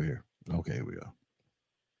going on over here. Okay, here we go.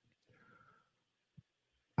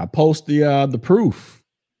 I post the proof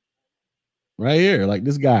right here. Like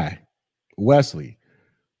this guy, Wesley,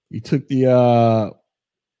 he took the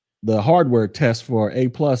hardware test for A+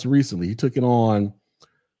 recently. He took it on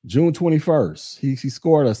June 21st, he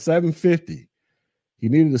scored a 750. He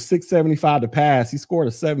needed a 675 to pass. He scored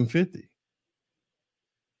a 750.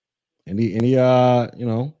 And he you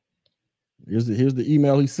know, here's the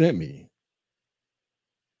email he sent me.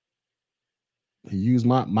 He used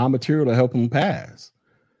my material to help him pass.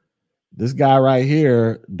 This guy right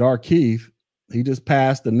here, Dark Keith, he just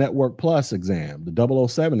passed the Network Plus exam, the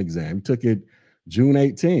 007 exam. He took it June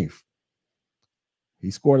 18th. He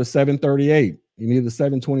scored a 738. He needed a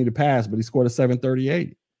 720 to pass, but he scored a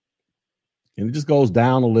 738. And it just goes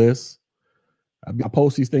down the list. I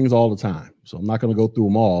post these things all the time, so I'm not going to go through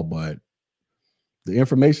them all, but the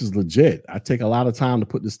information is legit. I take a lot of time to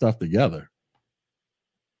put this stuff together.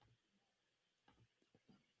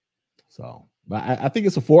 So, but I think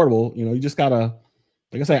it's affordable. You know, you just got to,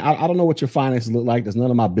 like I say, I don't know what your finances look like. That's none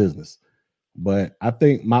of my business. But I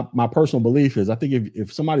think my personal belief is I think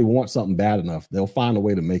if somebody wants something bad enough, they'll find a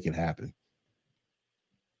way to make it happen.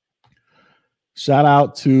 Shout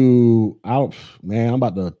out to, man, I'm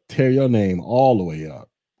about to tear your name all the way up.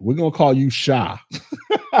 We're going to call you Shy.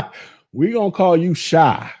 We're going to call you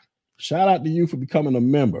Shy. Shout out to you for becoming a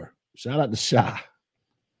member. Shout out to Shy.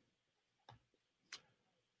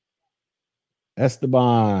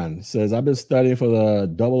 Esteban says, I've been studying for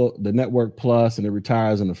the Network Plus and it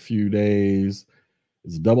retires in a few days.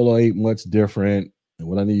 Is 008 much different? And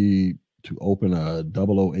what I need to open a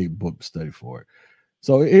 008 book study for it.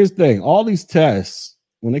 So here's the thing. All these tests,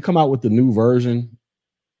 when they come out with the new version,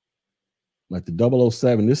 like the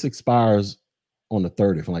 007, this expires on the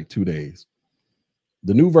 30th in like 2 days.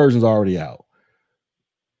 The new version's already out.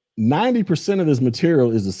 90% of this material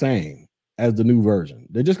is the same as the new version.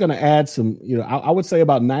 They're just going to add some, you know, I would say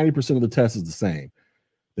about 90% of the test is the same.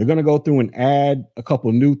 They're going to go through and add a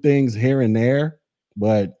couple new things here and there.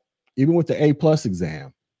 But even with the A+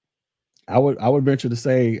 exam, I would venture to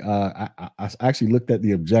say I actually looked at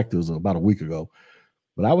the objectives about a week ago,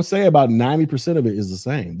 but I would say about 90% of it is the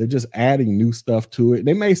same. They're just adding new stuff to it.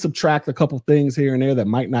 They may subtract a couple things here and there that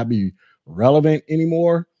might not be relevant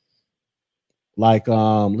anymore. Like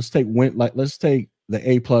let's take the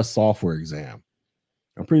A+ software exam.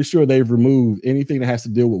 I'm pretty sure they've removed anything that has to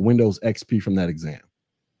deal with Windows XP from that exam.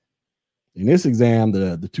 In this exam,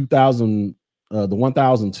 the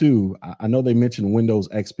 1002, I know they mentioned Windows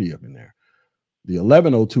XP up in there. The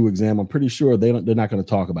 1102 exam, I'm pretty sure they're not going to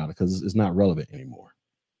talk about it because it's not relevant anymore.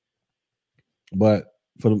 But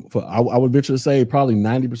I would venture to say probably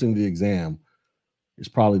 90% of the exam is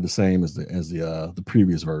probably the same as the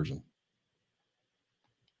previous version.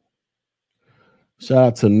 Shout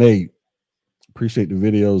out to Nate. Appreciate the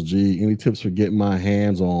videos, G. Any tips for getting my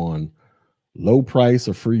hands on low price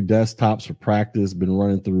or free desktops for practice? Been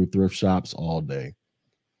running through thrift shops all day.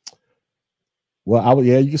 Well,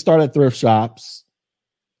 you can start at thrift shops.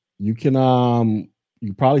 You can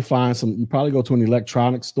you probably find some. You probably go to an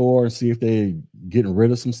electronics store and see if they getting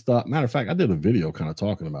rid of some stuff. Matter of fact, I did a video kind of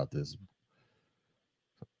talking about this.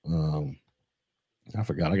 I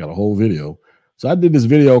forgot I got a whole video. So I did this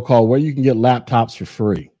video called "Where You Can Get Laptops for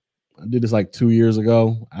Free." I did this like 2 years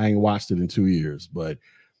ago. I ain't watched it in 2 years, but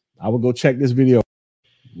I will go check this video.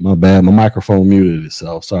 My bad, my microphone muted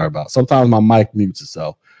itself. Sorry about it. Sometimes my mic mutes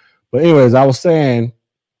itself. But anyways, I was saying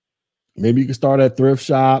maybe you can start at thrift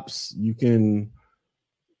shops. You can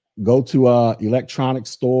go to electronic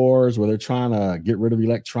stores where they're trying to get rid of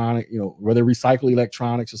electronic, where they recycle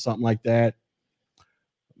electronics or something like that.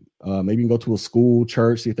 Maybe you can go to a school,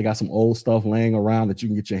 church, see if they got some old stuff laying around that you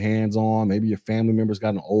can get your hands on. Maybe your family member's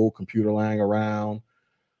got an old computer laying around.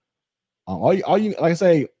 All you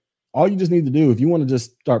just need to do, if you want to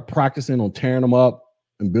just start practicing on tearing them up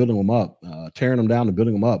and building them up, tearing them down and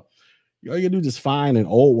building them up, all you gotta do is just find an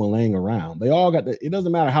old one laying around. They all got it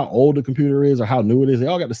doesn't matter how old the computer is or how new it is. They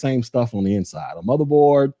all got the same stuff on the inside. A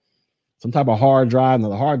motherboard, some type of hard drive. Now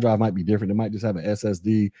the hard drive might be different. It might just have an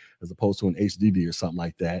SSD as opposed to an HDD or something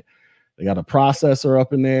like that. They got a processor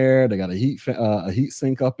up in there. They got a heat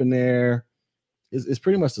sink up in there. It's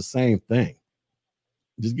pretty much the same thing.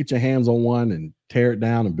 Just get your hands on one and tear it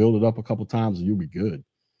down and build it up a couple times and you'll be good.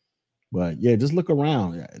 But yeah, just look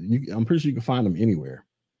around. I'm pretty sure you can find them anywhere.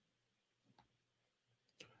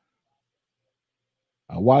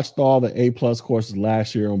 I watched all the A+ courses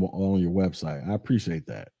last year on your website. I appreciate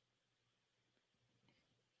that.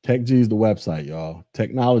 Tech G is the website, y'all.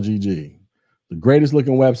 Technology G, the greatest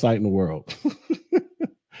looking website in the world.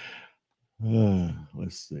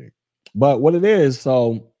 Let's see. But what it is,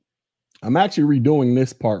 so I'm actually redoing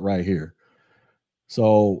this part right here.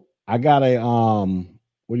 So I got a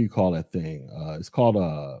what do you call that thing? It's called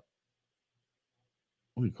what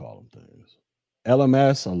do you call them things?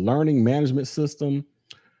 LMS, a learning management system.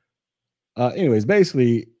 Anyways,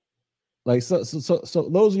 basically, like so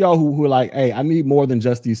those of y'all who are like, hey, I need more than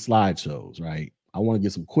just these slideshows, right? I want to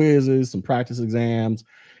get some quizzes, some practice exams,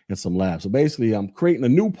 and some labs. So basically, I'm creating a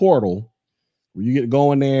new portal where you get to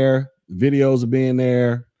go in there, videos are being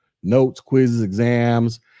there, notes, quizzes,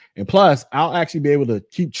 exams, and plus I'll actually be able to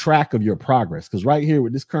keep track of your progress. Because right here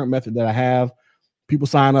with this current method that I have, people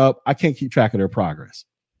sign up, I can't keep track of their progress.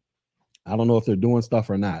 I don't know if they're doing stuff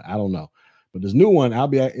or not. I don't know. But this new one,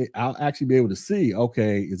 I'll actually be able to see,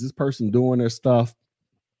 okay, is this person doing their stuff?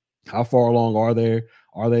 How far along are they?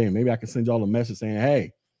 And maybe I can send y'all a message saying,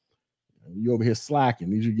 hey, you over here slacking,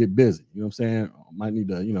 need you to get busy. You know what I'm saying? I might need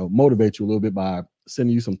to, motivate you a little bit by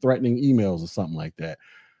sending you some threatening emails or something like that.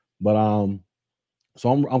 But so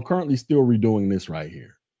I'm currently still redoing this right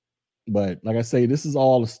here. But like I say, this is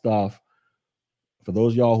all the stuff for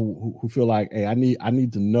those of y'all who feel like, hey, I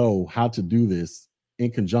need to know how to do this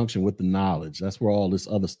in conjunction with the knowledge. That's where all this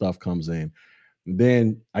other stuff comes in. And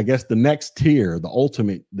then I guess the next tier,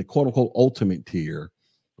 the quote unquote ultimate tier,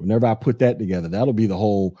 whenever I put that together, that'll be the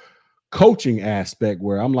whole coaching aspect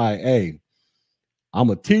where I'm like, hey, I'm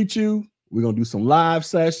gonna teach you. We're gonna do some live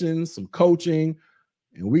sessions, some coaching,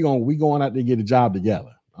 and we going out there to get a job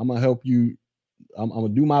together. I'm gonna help you. I'm gonna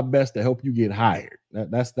do my best to help you get hired.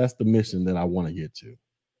 That's the mission that I want to get to.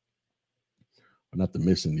 Or not the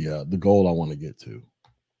mission, the goal I want to get to.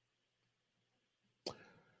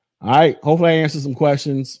 All right. Hopefully I answered some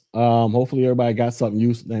questions. Hopefully everybody got something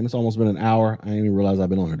useful. Damn, it's almost been an hour. I didn't even realize I've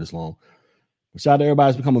been on here this long. But shout out to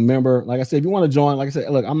everybody who's become a member. Like I said, if you want to join, like I said,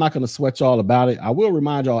 look, I'm not going to sweat y'all about it. I will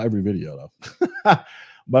remind y'all every video though.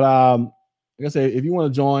 But like I said, if you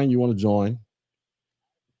want to join, you want to join.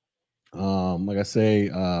 Like I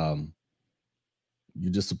say, you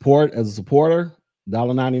just support as a supporter,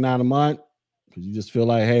 $1.99 a month, because you just feel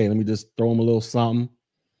like, hey, let me just throw them a little something.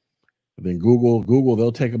 And then Google,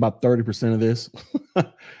 they'll take about 30% of this.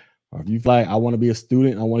 Or if you feel like I want to be a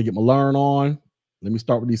student, I want to get my learn on, let me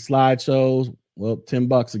start with these slideshows. Well, $10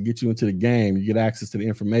 will get you into the game. You get access to the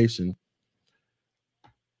information.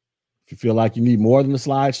 If you feel like you need more than the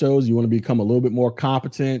slideshows, you want to become a little bit more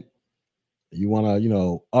competent, you want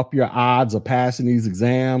to, up your odds of passing these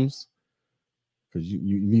exams, because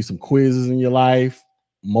you need some quizzes in your life,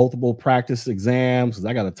 multiple practice exams, because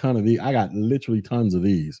I got a ton of these. I got literally tons of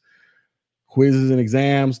these. Quizzes and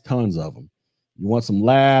exams, tons of them. You want some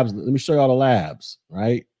labs? Let me show you all the labs,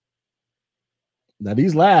 right? Now,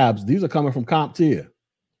 these labs, these are coming from CompTIA.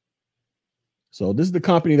 So this is the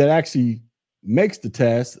company that actually makes the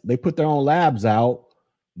test. They put their own labs out,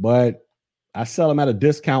 but I sell them at a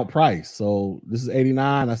discount price. So this is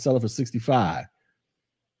 $89. I sell it for $65.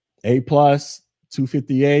 A+,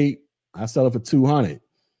 $258. I sell it for $200.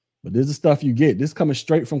 But this is stuff you get. This is coming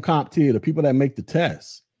straight from CompTIA, the people that make the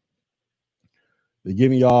tests. They're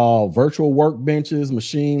giving y'all virtual workbenches,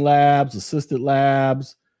 machine labs, assisted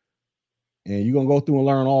labs, and you're going to go through and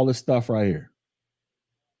learn all this stuff right here.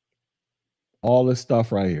 All this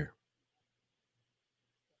stuff right here.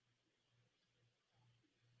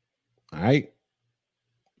 All right.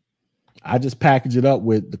 I just package it up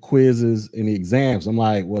with the quizzes and the exams. I'm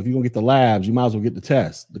like, well, if you're going to get the labs, you might as well get the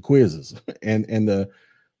tests, the quizzes, and the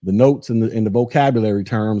notes and the vocabulary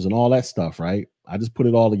terms and all that stuff, right? I just put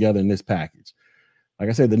it all together in this package. Like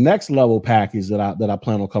I said, the next level package that I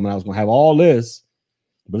plan on coming out is going to have all this,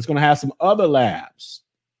 but it's going to have some other labs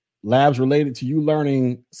related to you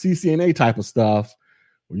learning CCNA type of stuff,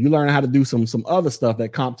 where you learn how to do some other stuff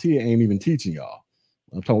that CompTIA ain't even teaching y'all.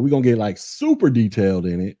 I'm talking, we're going to get like super detailed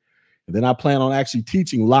in it. And then I plan on actually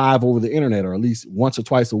teaching live over the internet, or at least once or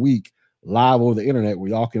twice a week live over the internet, where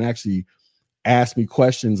y'all can actually ask me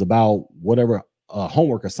questions about whatever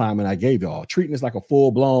homework assignment I gave y'all, treating this like a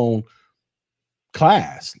full-blown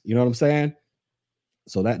class. You know what I'm saying?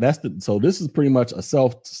 So so this is pretty much a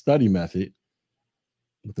self-study method.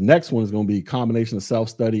 But the next one is going to be a combination of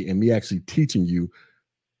self-study and me actually teaching you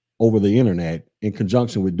over the internet in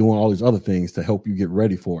conjunction with doing all these other things to help you get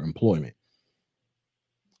ready for employment.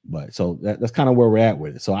 But so that's kind of where we're at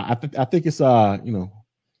with it. So I think it's if you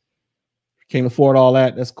can't afford all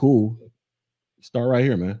that, that's cool. Start right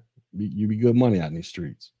here, man. You be good money out in these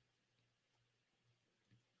streets.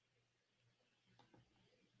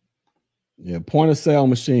 Yeah, point of sale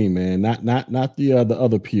machine, man. Not the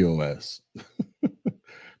other POS.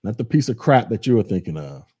 Not the piece of crap that you were thinking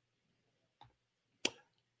of.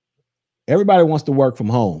 Everybody wants to work from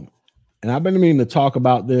home. And I've been meaning to talk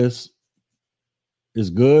about this. It's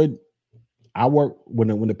good. I work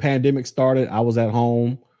when the pandemic started, I was at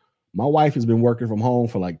home. My wife has been working from home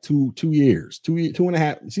for like two years, two and a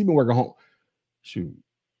half. She's been working home. Shoot.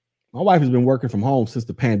 My wife has been working from home since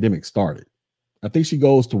the pandemic started. I think she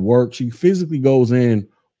goes to work. She physically goes in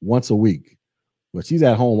once a week, but she's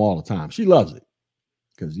at home all the time. She loves it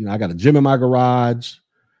because, I got a gym in my garage.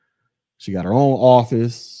 She got her own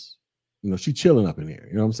office. She chilling up in here.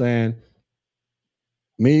 You know what I'm saying?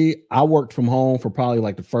 Me, I worked from home for probably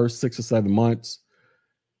like the first 6 or 7 months.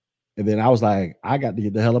 And then I was like, I got to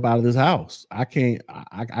get the hell up out of this house. I can't.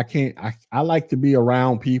 I like to be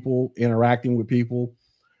around people, interacting with people.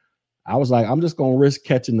 I was like, I'm just gonna risk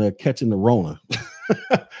catching the Rona.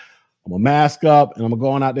 I'm gonna mask up and I'm gonna go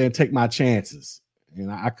on out there and take my chances.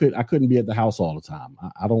 And I couldn't be at the house all the time.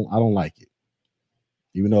 I don't like it.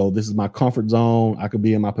 Even though this is my comfort zone, I could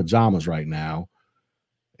be in my pajamas right now.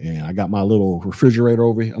 And I got my little refrigerator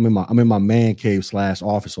over here. I'm in my man cave /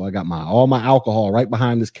 office. So I got all my alcohol right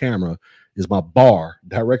behind this camera is my bar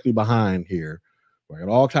directly behind here. I got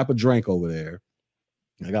all type of drink over there.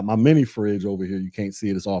 I got my mini fridge over here. You can't see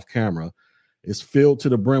it. It's off camera. It's filled to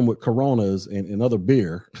the brim with Coronas and other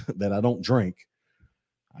beer that I don't drink.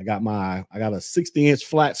 I got a 60-inch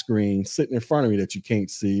flat screen sitting in front of me that you can't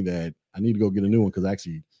see that I need to go get a new one because I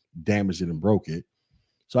actually damaged it and broke it.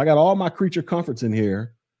 So I got all my creature comforts in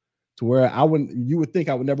here to where you would think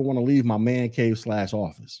I would never want to leave my man cave /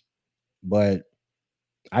 office, but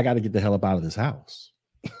I got to get the hell up out of this house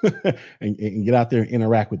and get out there and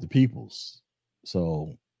interact with the peoples.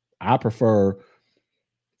 So I prefer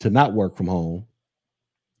to not work from home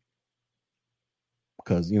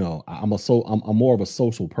because, I'm more of a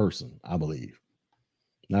social person, I believe.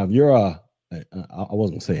 Now, if you're I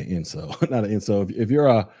wasn't going to say an incel, not an incel. If you're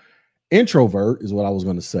a introvert is what I was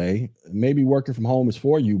going to say, maybe working from home is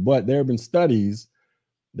for you, but there have been studies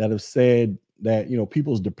that have said that,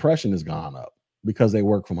 people's depression has gone up because they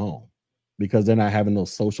work from home, because they're not having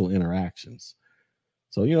those social interactions.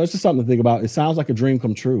 So, it's just something to think about. It sounds like a dream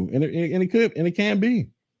come true, and it can be.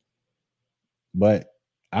 But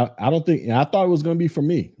I don't think, I thought it was going to be for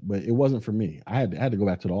me, but it wasn't for me. I had to go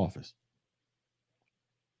back to the office.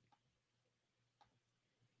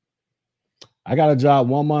 I got a job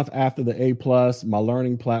 1 month after the A+. My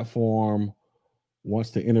learning platform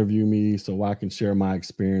wants to interview me so I can share my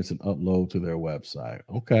experience and upload to their website.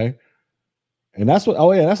 Okay. And that's what,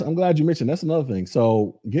 I'm glad you mentioned. That's another thing.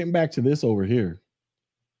 So getting back to this over here,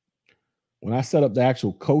 when I set up the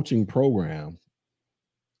actual coaching program,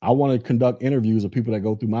 I want to conduct interviews of people that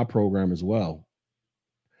go through my program as well.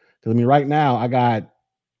 Because right now I got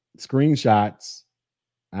screenshots.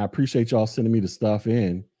 I appreciate y'all sending me the stuff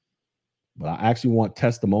in, but I actually want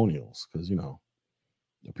testimonials because,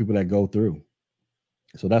 the people that go through.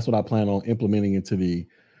 So that's what I plan on implementing into the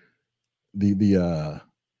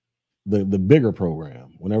bigger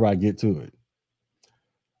program whenever I get to it.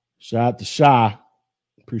 Shout out to Sha.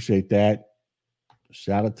 Appreciate that.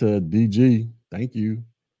 Shout out to DG. Thank you.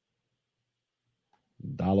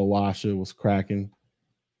 Dollar Washer was cracking.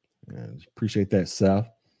 And appreciate that, Seth.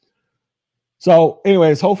 So,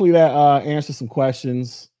 anyways, hopefully that answers some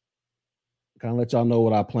questions. Kind of let y'all know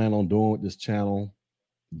what I plan on doing with this channel,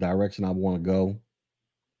 direction I want to go.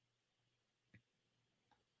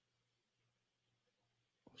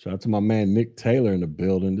 Shout out to my man Nick Taylor in the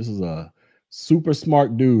building. This is a super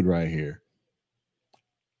smart dude right here.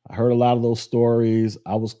 I heard a lot of those stories.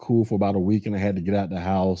 I was cool for about a week and I had to get out the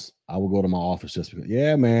house. I would go to my office just because,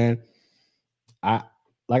 yeah, man.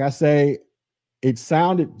 Like I say, it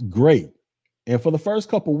sounded great. And for the first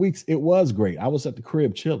couple of weeks, it was great. I was at the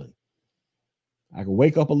crib chilling. I could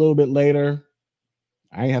wake up a little bit later.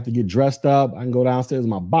 I didn't have to get dressed up. I can go downstairs in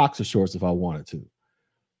my boxer shorts if I wanted to.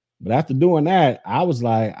 But after doing that, I was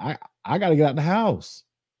like, I got to get out the house.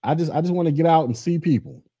 I just want to get out and see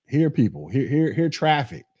people, hear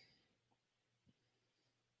traffic.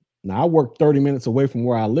 Now I work 30 minutes away from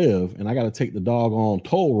where I live, and I got to take the doggone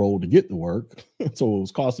toll road to get to work. So it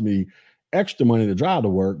was costing me extra money to drive to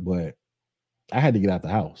work, but I had to get out the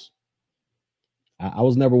house. I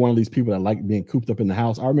was never one of these people that liked being cooped up in the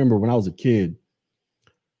house. I remember when I was a kid,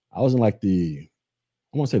 I was in like I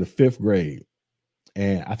want to say the 5th grade.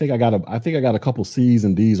 And I think I got a couple C's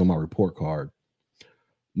and D's on my report card.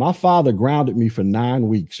 My father grounded me for 9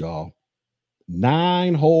 weeks, y'all.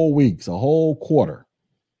 9 whole weeks, a whole quarter,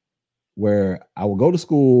 where I would go to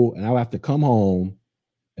school and I would have to come home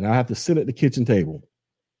and I have to sit at the kitchen table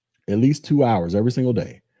at least 2 hours every single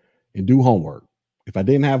day and do homework. If I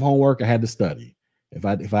didn't have homework, I had to study. If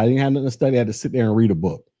I didn't have nothing to study, I had to sit there and read a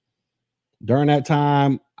book. During that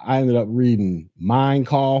time, I ended up reading Mein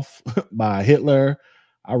Kampf by Hitler.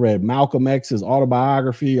 I read Malcolm X's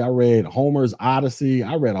autobiography. I read Homer's Odyssey.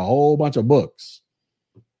 I read a whole bunch of books.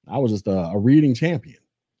 I was just a reading champion.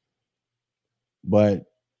 But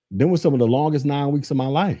then was some of the longest 9 weeks of my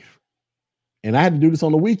life. And I had to do this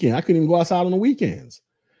on the weekend. I couldn't even go outside on the weekends.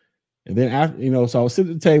 And then after, so I would sit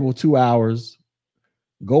at the table 2 hours,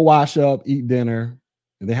 go wash up, eat dinner,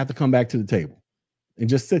 and then have to come back to the table and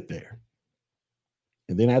just sit there.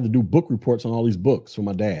 And then I had to do book reports on all these books for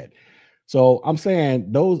my dad. So I'm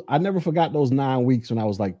saying I never forgot those 9 weeks when I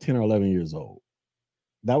was like 10 or 11 years old.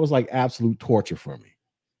 That was like absolute torture for me.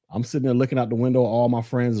 I'm sitting there looking out the window. All my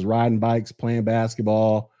friends is riding bikes, playing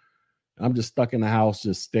basketball. I'm just stuck in the house,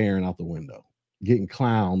 just staring out the window, getting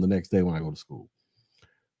clowned the next day when I go to school.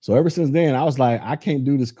 So ever since then, I was like, I can't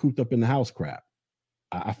do this cooped up in the house crap.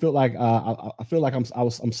 I feel like I'm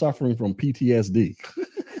suffering from PTSD,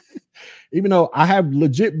 even though I have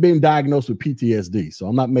legit been diagnosed with PTSD. So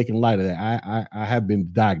I'm not making light of that. I have been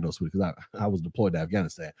diagnosed with it because I was deployed to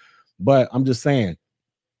Afghanistan. But I'm just saying,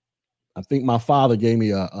 I think my father gave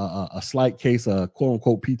me a slight case of quote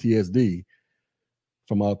unquote PTSD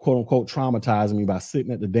from quote unquote traumatizing me by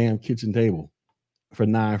sitting at the damn kitchen table for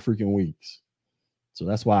 9 freaking weeks. So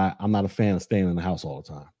that's why I'm not a fan of staying in the house all the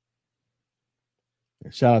time.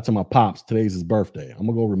 And shout out to my pops. Today's his birthday. I'm going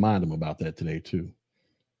to go remind him about that today too.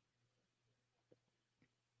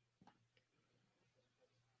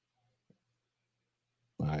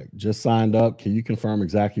 All right. Just signed up. Can you confirm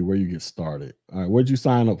exactly where you get started? All right. What'd you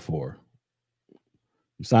sign up for?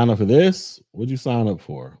 You signed up for this? What'd you sign up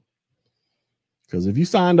for? Because if you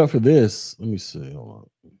signed up for this, let me see. Hold on.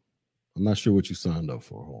 I'm not sure what you signed up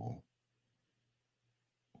for. Hold on.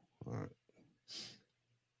 All right.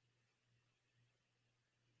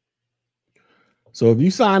 So if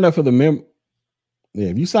you signed up for the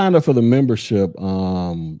if you signed up for the membership,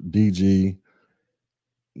 DG,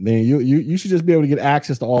 then you should just be able to get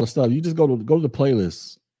access to all the stuff. You just go to the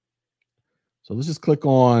playlist. So let's just click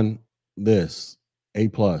on this A+. You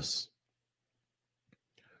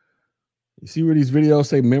see where these videos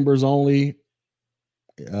say members only?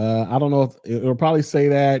 I don't know if it'll probably say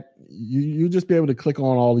that. You just be able to click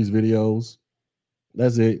on all these videos.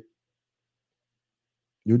 That's it.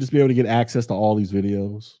 You'll just be able to get access to all these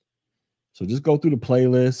videos. So just go through the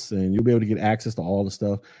playlists and you'll be able to get access to all the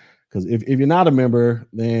stuff. Because if you're not a member,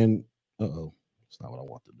 then that's not what I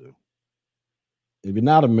want to do. If you're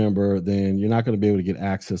not a member, then you're not going to be able to get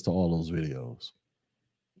access to all those videos.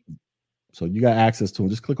 So you got access to them.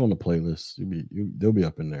 Just click on the playlist. They'll be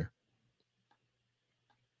up in there.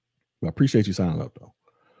 I appreciate you signing up though.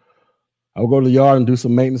 I will go to the yard and do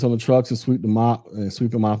some maintenance on the trucks and sweep them off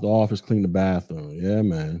the office, clean the bathroom. Yeah,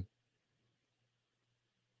 man.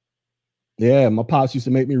 Yeah, my pops used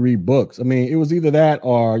to make me read books. I mean, it was either that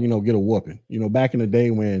or, get a whooping. Back in the day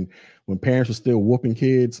when parents were still whooping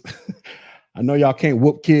kids. I know y'all can't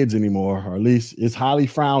whoop kids anymore, or at least it's highly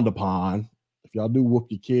frowned upon. If y'all do whoop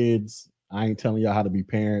your kids, I ain't telling y'all how to be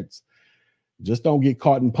parents. Just don't get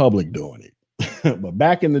caught in public doing it. But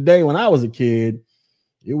back in the day when I was a kid,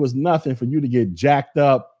 it was nothing for you to get jacked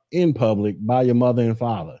up in public by your mother and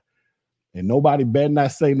father. And nobody better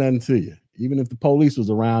not say nothing to you. Even if the police was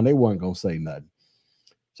around, they weren't going to say nothing.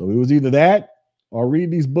 So it was either that or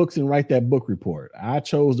read these books and write that book report. I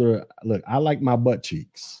chose I like my butt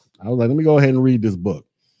cheeks. I was like, let me go ahead and read this book.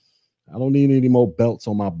 I don't need any more belts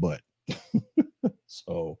on my butt.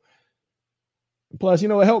 So, plus, it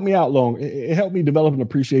helped me out long. It helped me develop an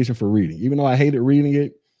appreciation for reading. Even though I hated reading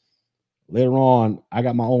it, later on, I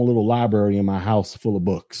got my own little library in my house full of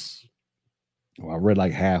books. I read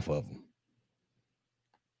like half of them.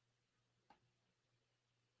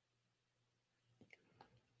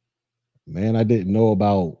 Man, you didn't know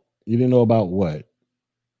about what?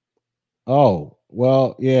 Oh,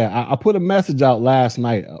 well, yeah, I put a message out last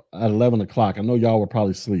night at 11 o'clock. I know y'all were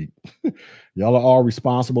probably asleep. Y'all are all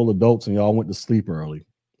responsible adults and y'all went to sleep early.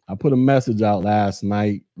 I put a message out last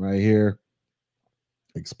night right here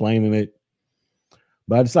explaining it.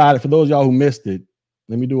 But I decided for those of y'all who missed it,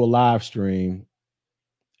 let me do a live stream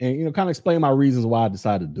and, kind of explain my reasons why I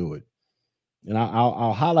decided to do it. And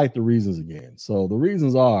I'll highlight the reasons again. So the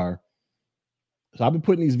reasons are, so I've been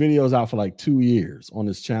putting these videos out for like 2 years on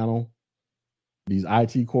this channel, these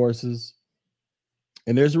IT courses.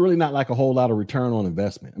 And there's really not like a whole lot of return on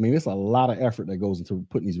investment. I mean, it's a lot of effort that goes into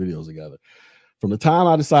putting these videos together. From the time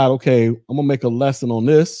I decide, okay, I'm going to make a lesson on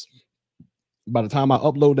this, by the time I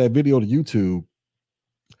upload that video to YouTube,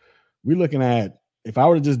 we're looking at, if I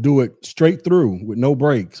were to just do it straight through with no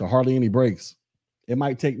breaks or hardly any breaks, it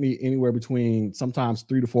might take me anywhere between sometimes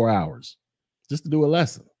 3 to 4 hours just to do a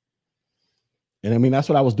lesson. And I mean, that's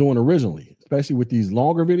what I was doing originally, especially with these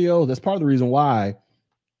longer videos. That's part of the reason why,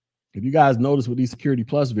 if you guys notice with these Security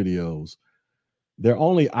Plus videos, they're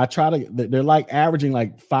like averaging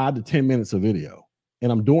like 5 to 10 minutes of video.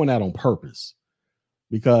 And I'm doing that on purpose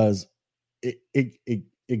because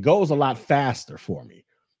it goes a lot faster for me.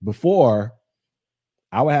 Before,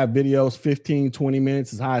 I would have videos 15, 20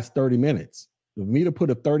 minutes, as high as 30 minutes. For me to put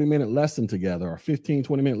a 30-minute lesson together or 15,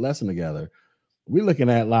 20-minute lesson together, we're looking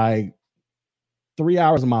at like 3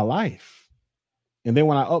 hours of my life. And then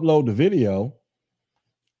when I upload the video,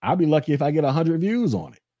 I'll be lucky if I get 100 views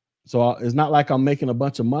on it. So it's not like I'm making a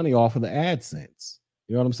bunch of money off of the AdSense.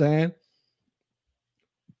 You know what I'm saying?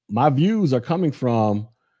 My views are coming from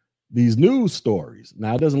these news stories.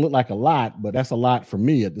 Now, it doesn't look like a lot, but that's a lot for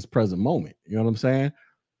me at this present moment. You know what I'm saying?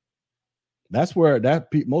 That's where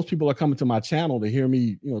most people are coming to my channel to hear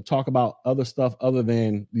me, talk about other stuff other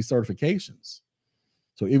than these certifications.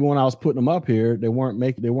 So even when I was putting them up here, they weren't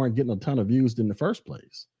getting a ton of views in the first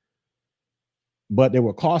place. But they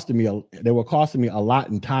were costing me a lot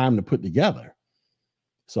in time to put together.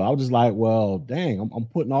 So I was just like, well, dang, I'm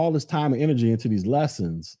putting all this time and energy into these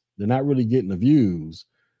lessons. They're not really getting the views.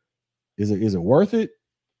 Is it worth it?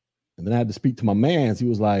 And then I had to speak to my man. He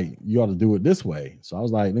was like, you ought to do it this way. So I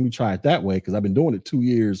was like, let me try it that way, because I've been doing it 2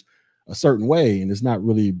 years a certain way, and it's not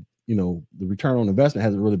really, the return on investment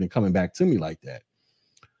hasn't really been coming back to me like that.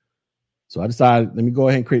 So I decided, let me go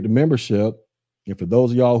ahead and create the membership. And for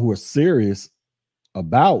those of y'all who are serious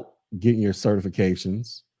about getting your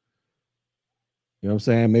certifications, you know what I'm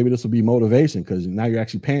saying? Maybe this will be motivation, because now you're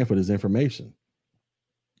actually paying for this information.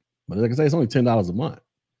 But like I say, it's only $10 a month.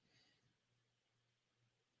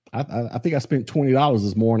 I think I spent $20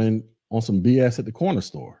 this morning on some BS at the corner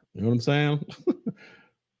store. You know what I'm saying?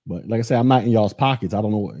 But like I said, I'm not in y'all's pockets. I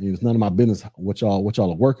don't know. It's none of my business what y'all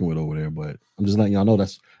are working with over there. But I'm just letting y'all know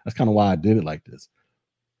that's kind of why I did it like this.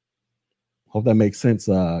 Hope that makes sense.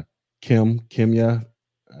 Kimya.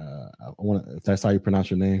 If that's how you pronounce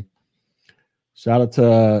your name. Shout out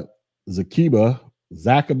to Zakiba.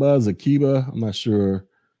 I'm not sure.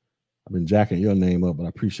 I've been jacking your name up, but I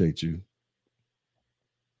appreciate you.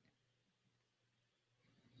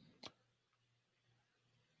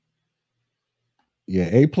 Yeah,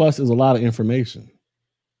 A+ is a lot of information.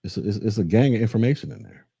 It's a gang of information in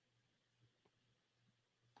there.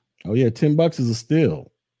 Oh yeah, $10 is a steal.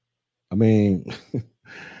 I mean,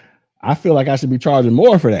 I feel like I should be charging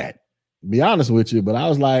more for that. Be honest with you, but I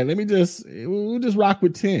was like, we'll just rock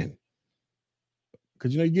with 10.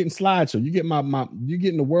 Because you're getting slideshow. You get you're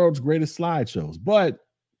getting the world's greatest slideshows. But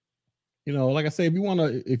like I say,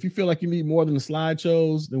 if you feel like you need more than the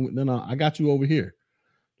slideshows, then I got you over here.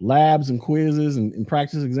 Labs and quizzes and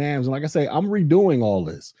practice exams. And like I say, I'm redoing all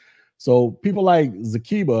this. So people like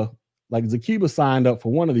Zakiba signed up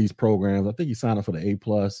for one of these programs. I think he signed up for the A+.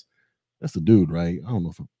 That's the dude, right? I don't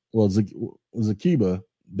know Zakiba,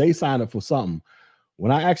 they signed up for something.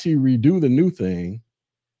 When I actually redo the new thing,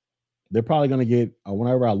 they're probably going to get,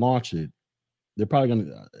 whenever I launch it, they're going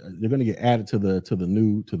to get added to the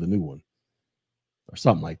new one or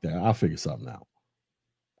something like that. I'll figure something out.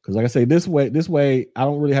 Because like I say, this way, I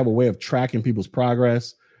don't really have a way of tracking people's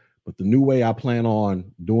progress. But the new way I plan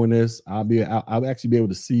on doing this, I'll actually be able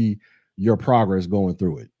to see your progress going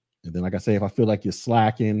through it. And then, like I say, if I feel like you're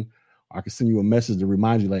slacking, I can send you a message to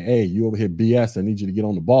remind you, like, hey, you over here BS. I need you to get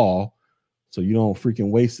on the ball so you don't freaking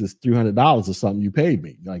waste this $300 or something you paid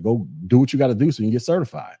me. Like, go do what you got to do so you can get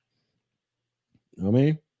certified. You know what I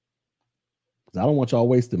mean? Because I don't want y'all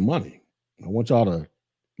wasting money. I want y'all to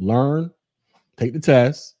learn, take the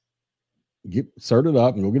test, get certed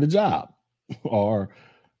up, and go get a job, or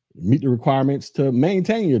meet the requirements to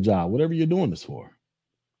maintain your job, whatever you're doing this for.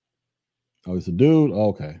 Oh, it's a dude.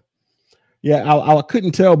 Okay, yeah. I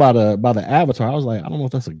couldn't tell by the avatar. I was like, I don't know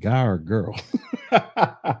if that's a guy or a girl.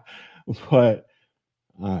 But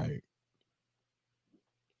all right.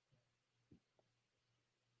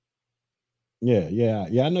 Yeah.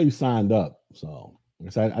 I know you signed up, so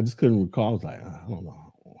I just couldn't recall. I was like, I don't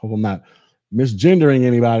know. Hope I'm not misgendering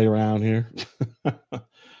anybody around here.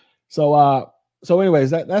 So anyways,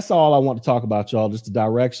 that's all I want to talk about, y'all. Just the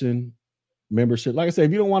direction, membership. Like I said,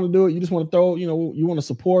 if you don't want to do it, you just want to throw, you want to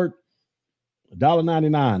support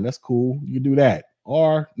 $1.99. That's cool. You can do that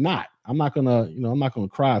or not. I'm not gonna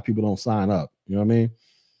cry if people don't sign up. You know what I mean?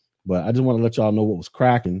 But I just want to let y'all know what was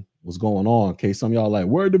cracking, what's going on, in case some of y'all like,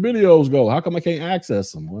 where'd the videos go? How come I can't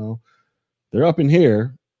access them? Well, they're up in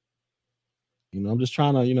here. I'm just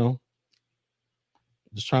trying to,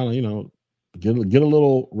 get a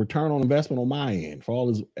little return on investment on my end for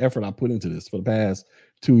all this effort I put into this for the past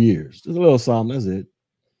 2 years. Just a little something. That's it.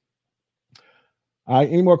 All right.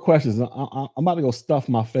 Any more questions? I'm about to go stuff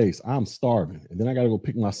my face. I'm starving. And then I got to go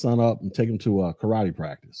pick my son up and take him to karate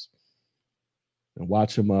practice and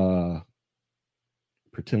watch him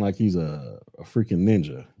pretend like he's a freaking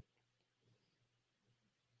ninja.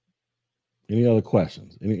 Any other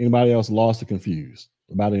questions? Anybody else lost or confused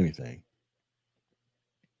about anything?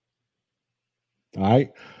 All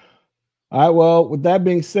right. All right. Well, with that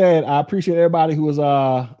being said, I appreciate everybody who was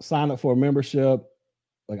signed up for a membership.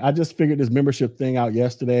 Like I just figured this membership thing out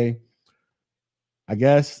yesterday. I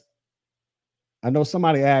guess I know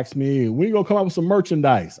somebody asked me, when you gonna come up with some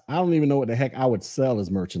merchandise? I don't even know what the heck I would sell as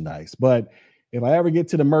merchandise, but if I ever get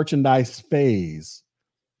to the merchandise phase,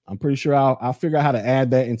 I'm pretty sure I'll figure out how to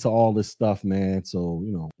add that into all this stuff, man. So,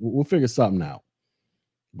 you know, we'll figure something out.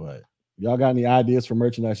 But y'all got any ideas for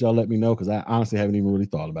merchandise? Y'all let me know because I honestly haven't even really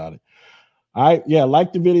thought about it. All right. Yeah.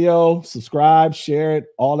 Like the video, subscribe, share it,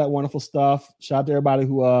 all that wonderful stuff. Shout out to everybody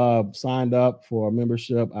who signed up for a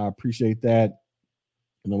membership. I appreciate that.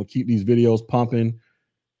 And I'm gonna keep these videos pumping.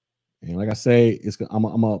 And like I say, I'm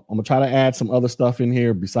gonna try to add some other stuff in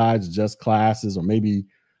here besides just classes or maybe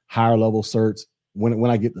higher level certs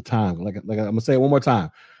when I get the time. Like I'm gonna say it one more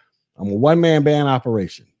time. I'm a one-man band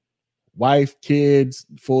operation. Wife, kids,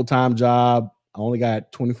 full-time job. I only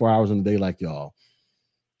got 24 hours in the day like y'all.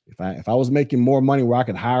 If I was making more money where I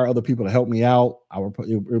could hire other people to help me out,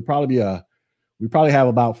 it would probably be we probably have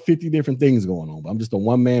about 50 different things going on. But I'm just a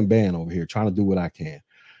one-man band over here trying to do what I can.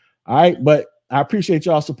 All right, but I appreciate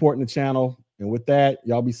y'all supporting the channel. And with that,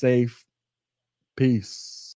 y'all be safe. Peace.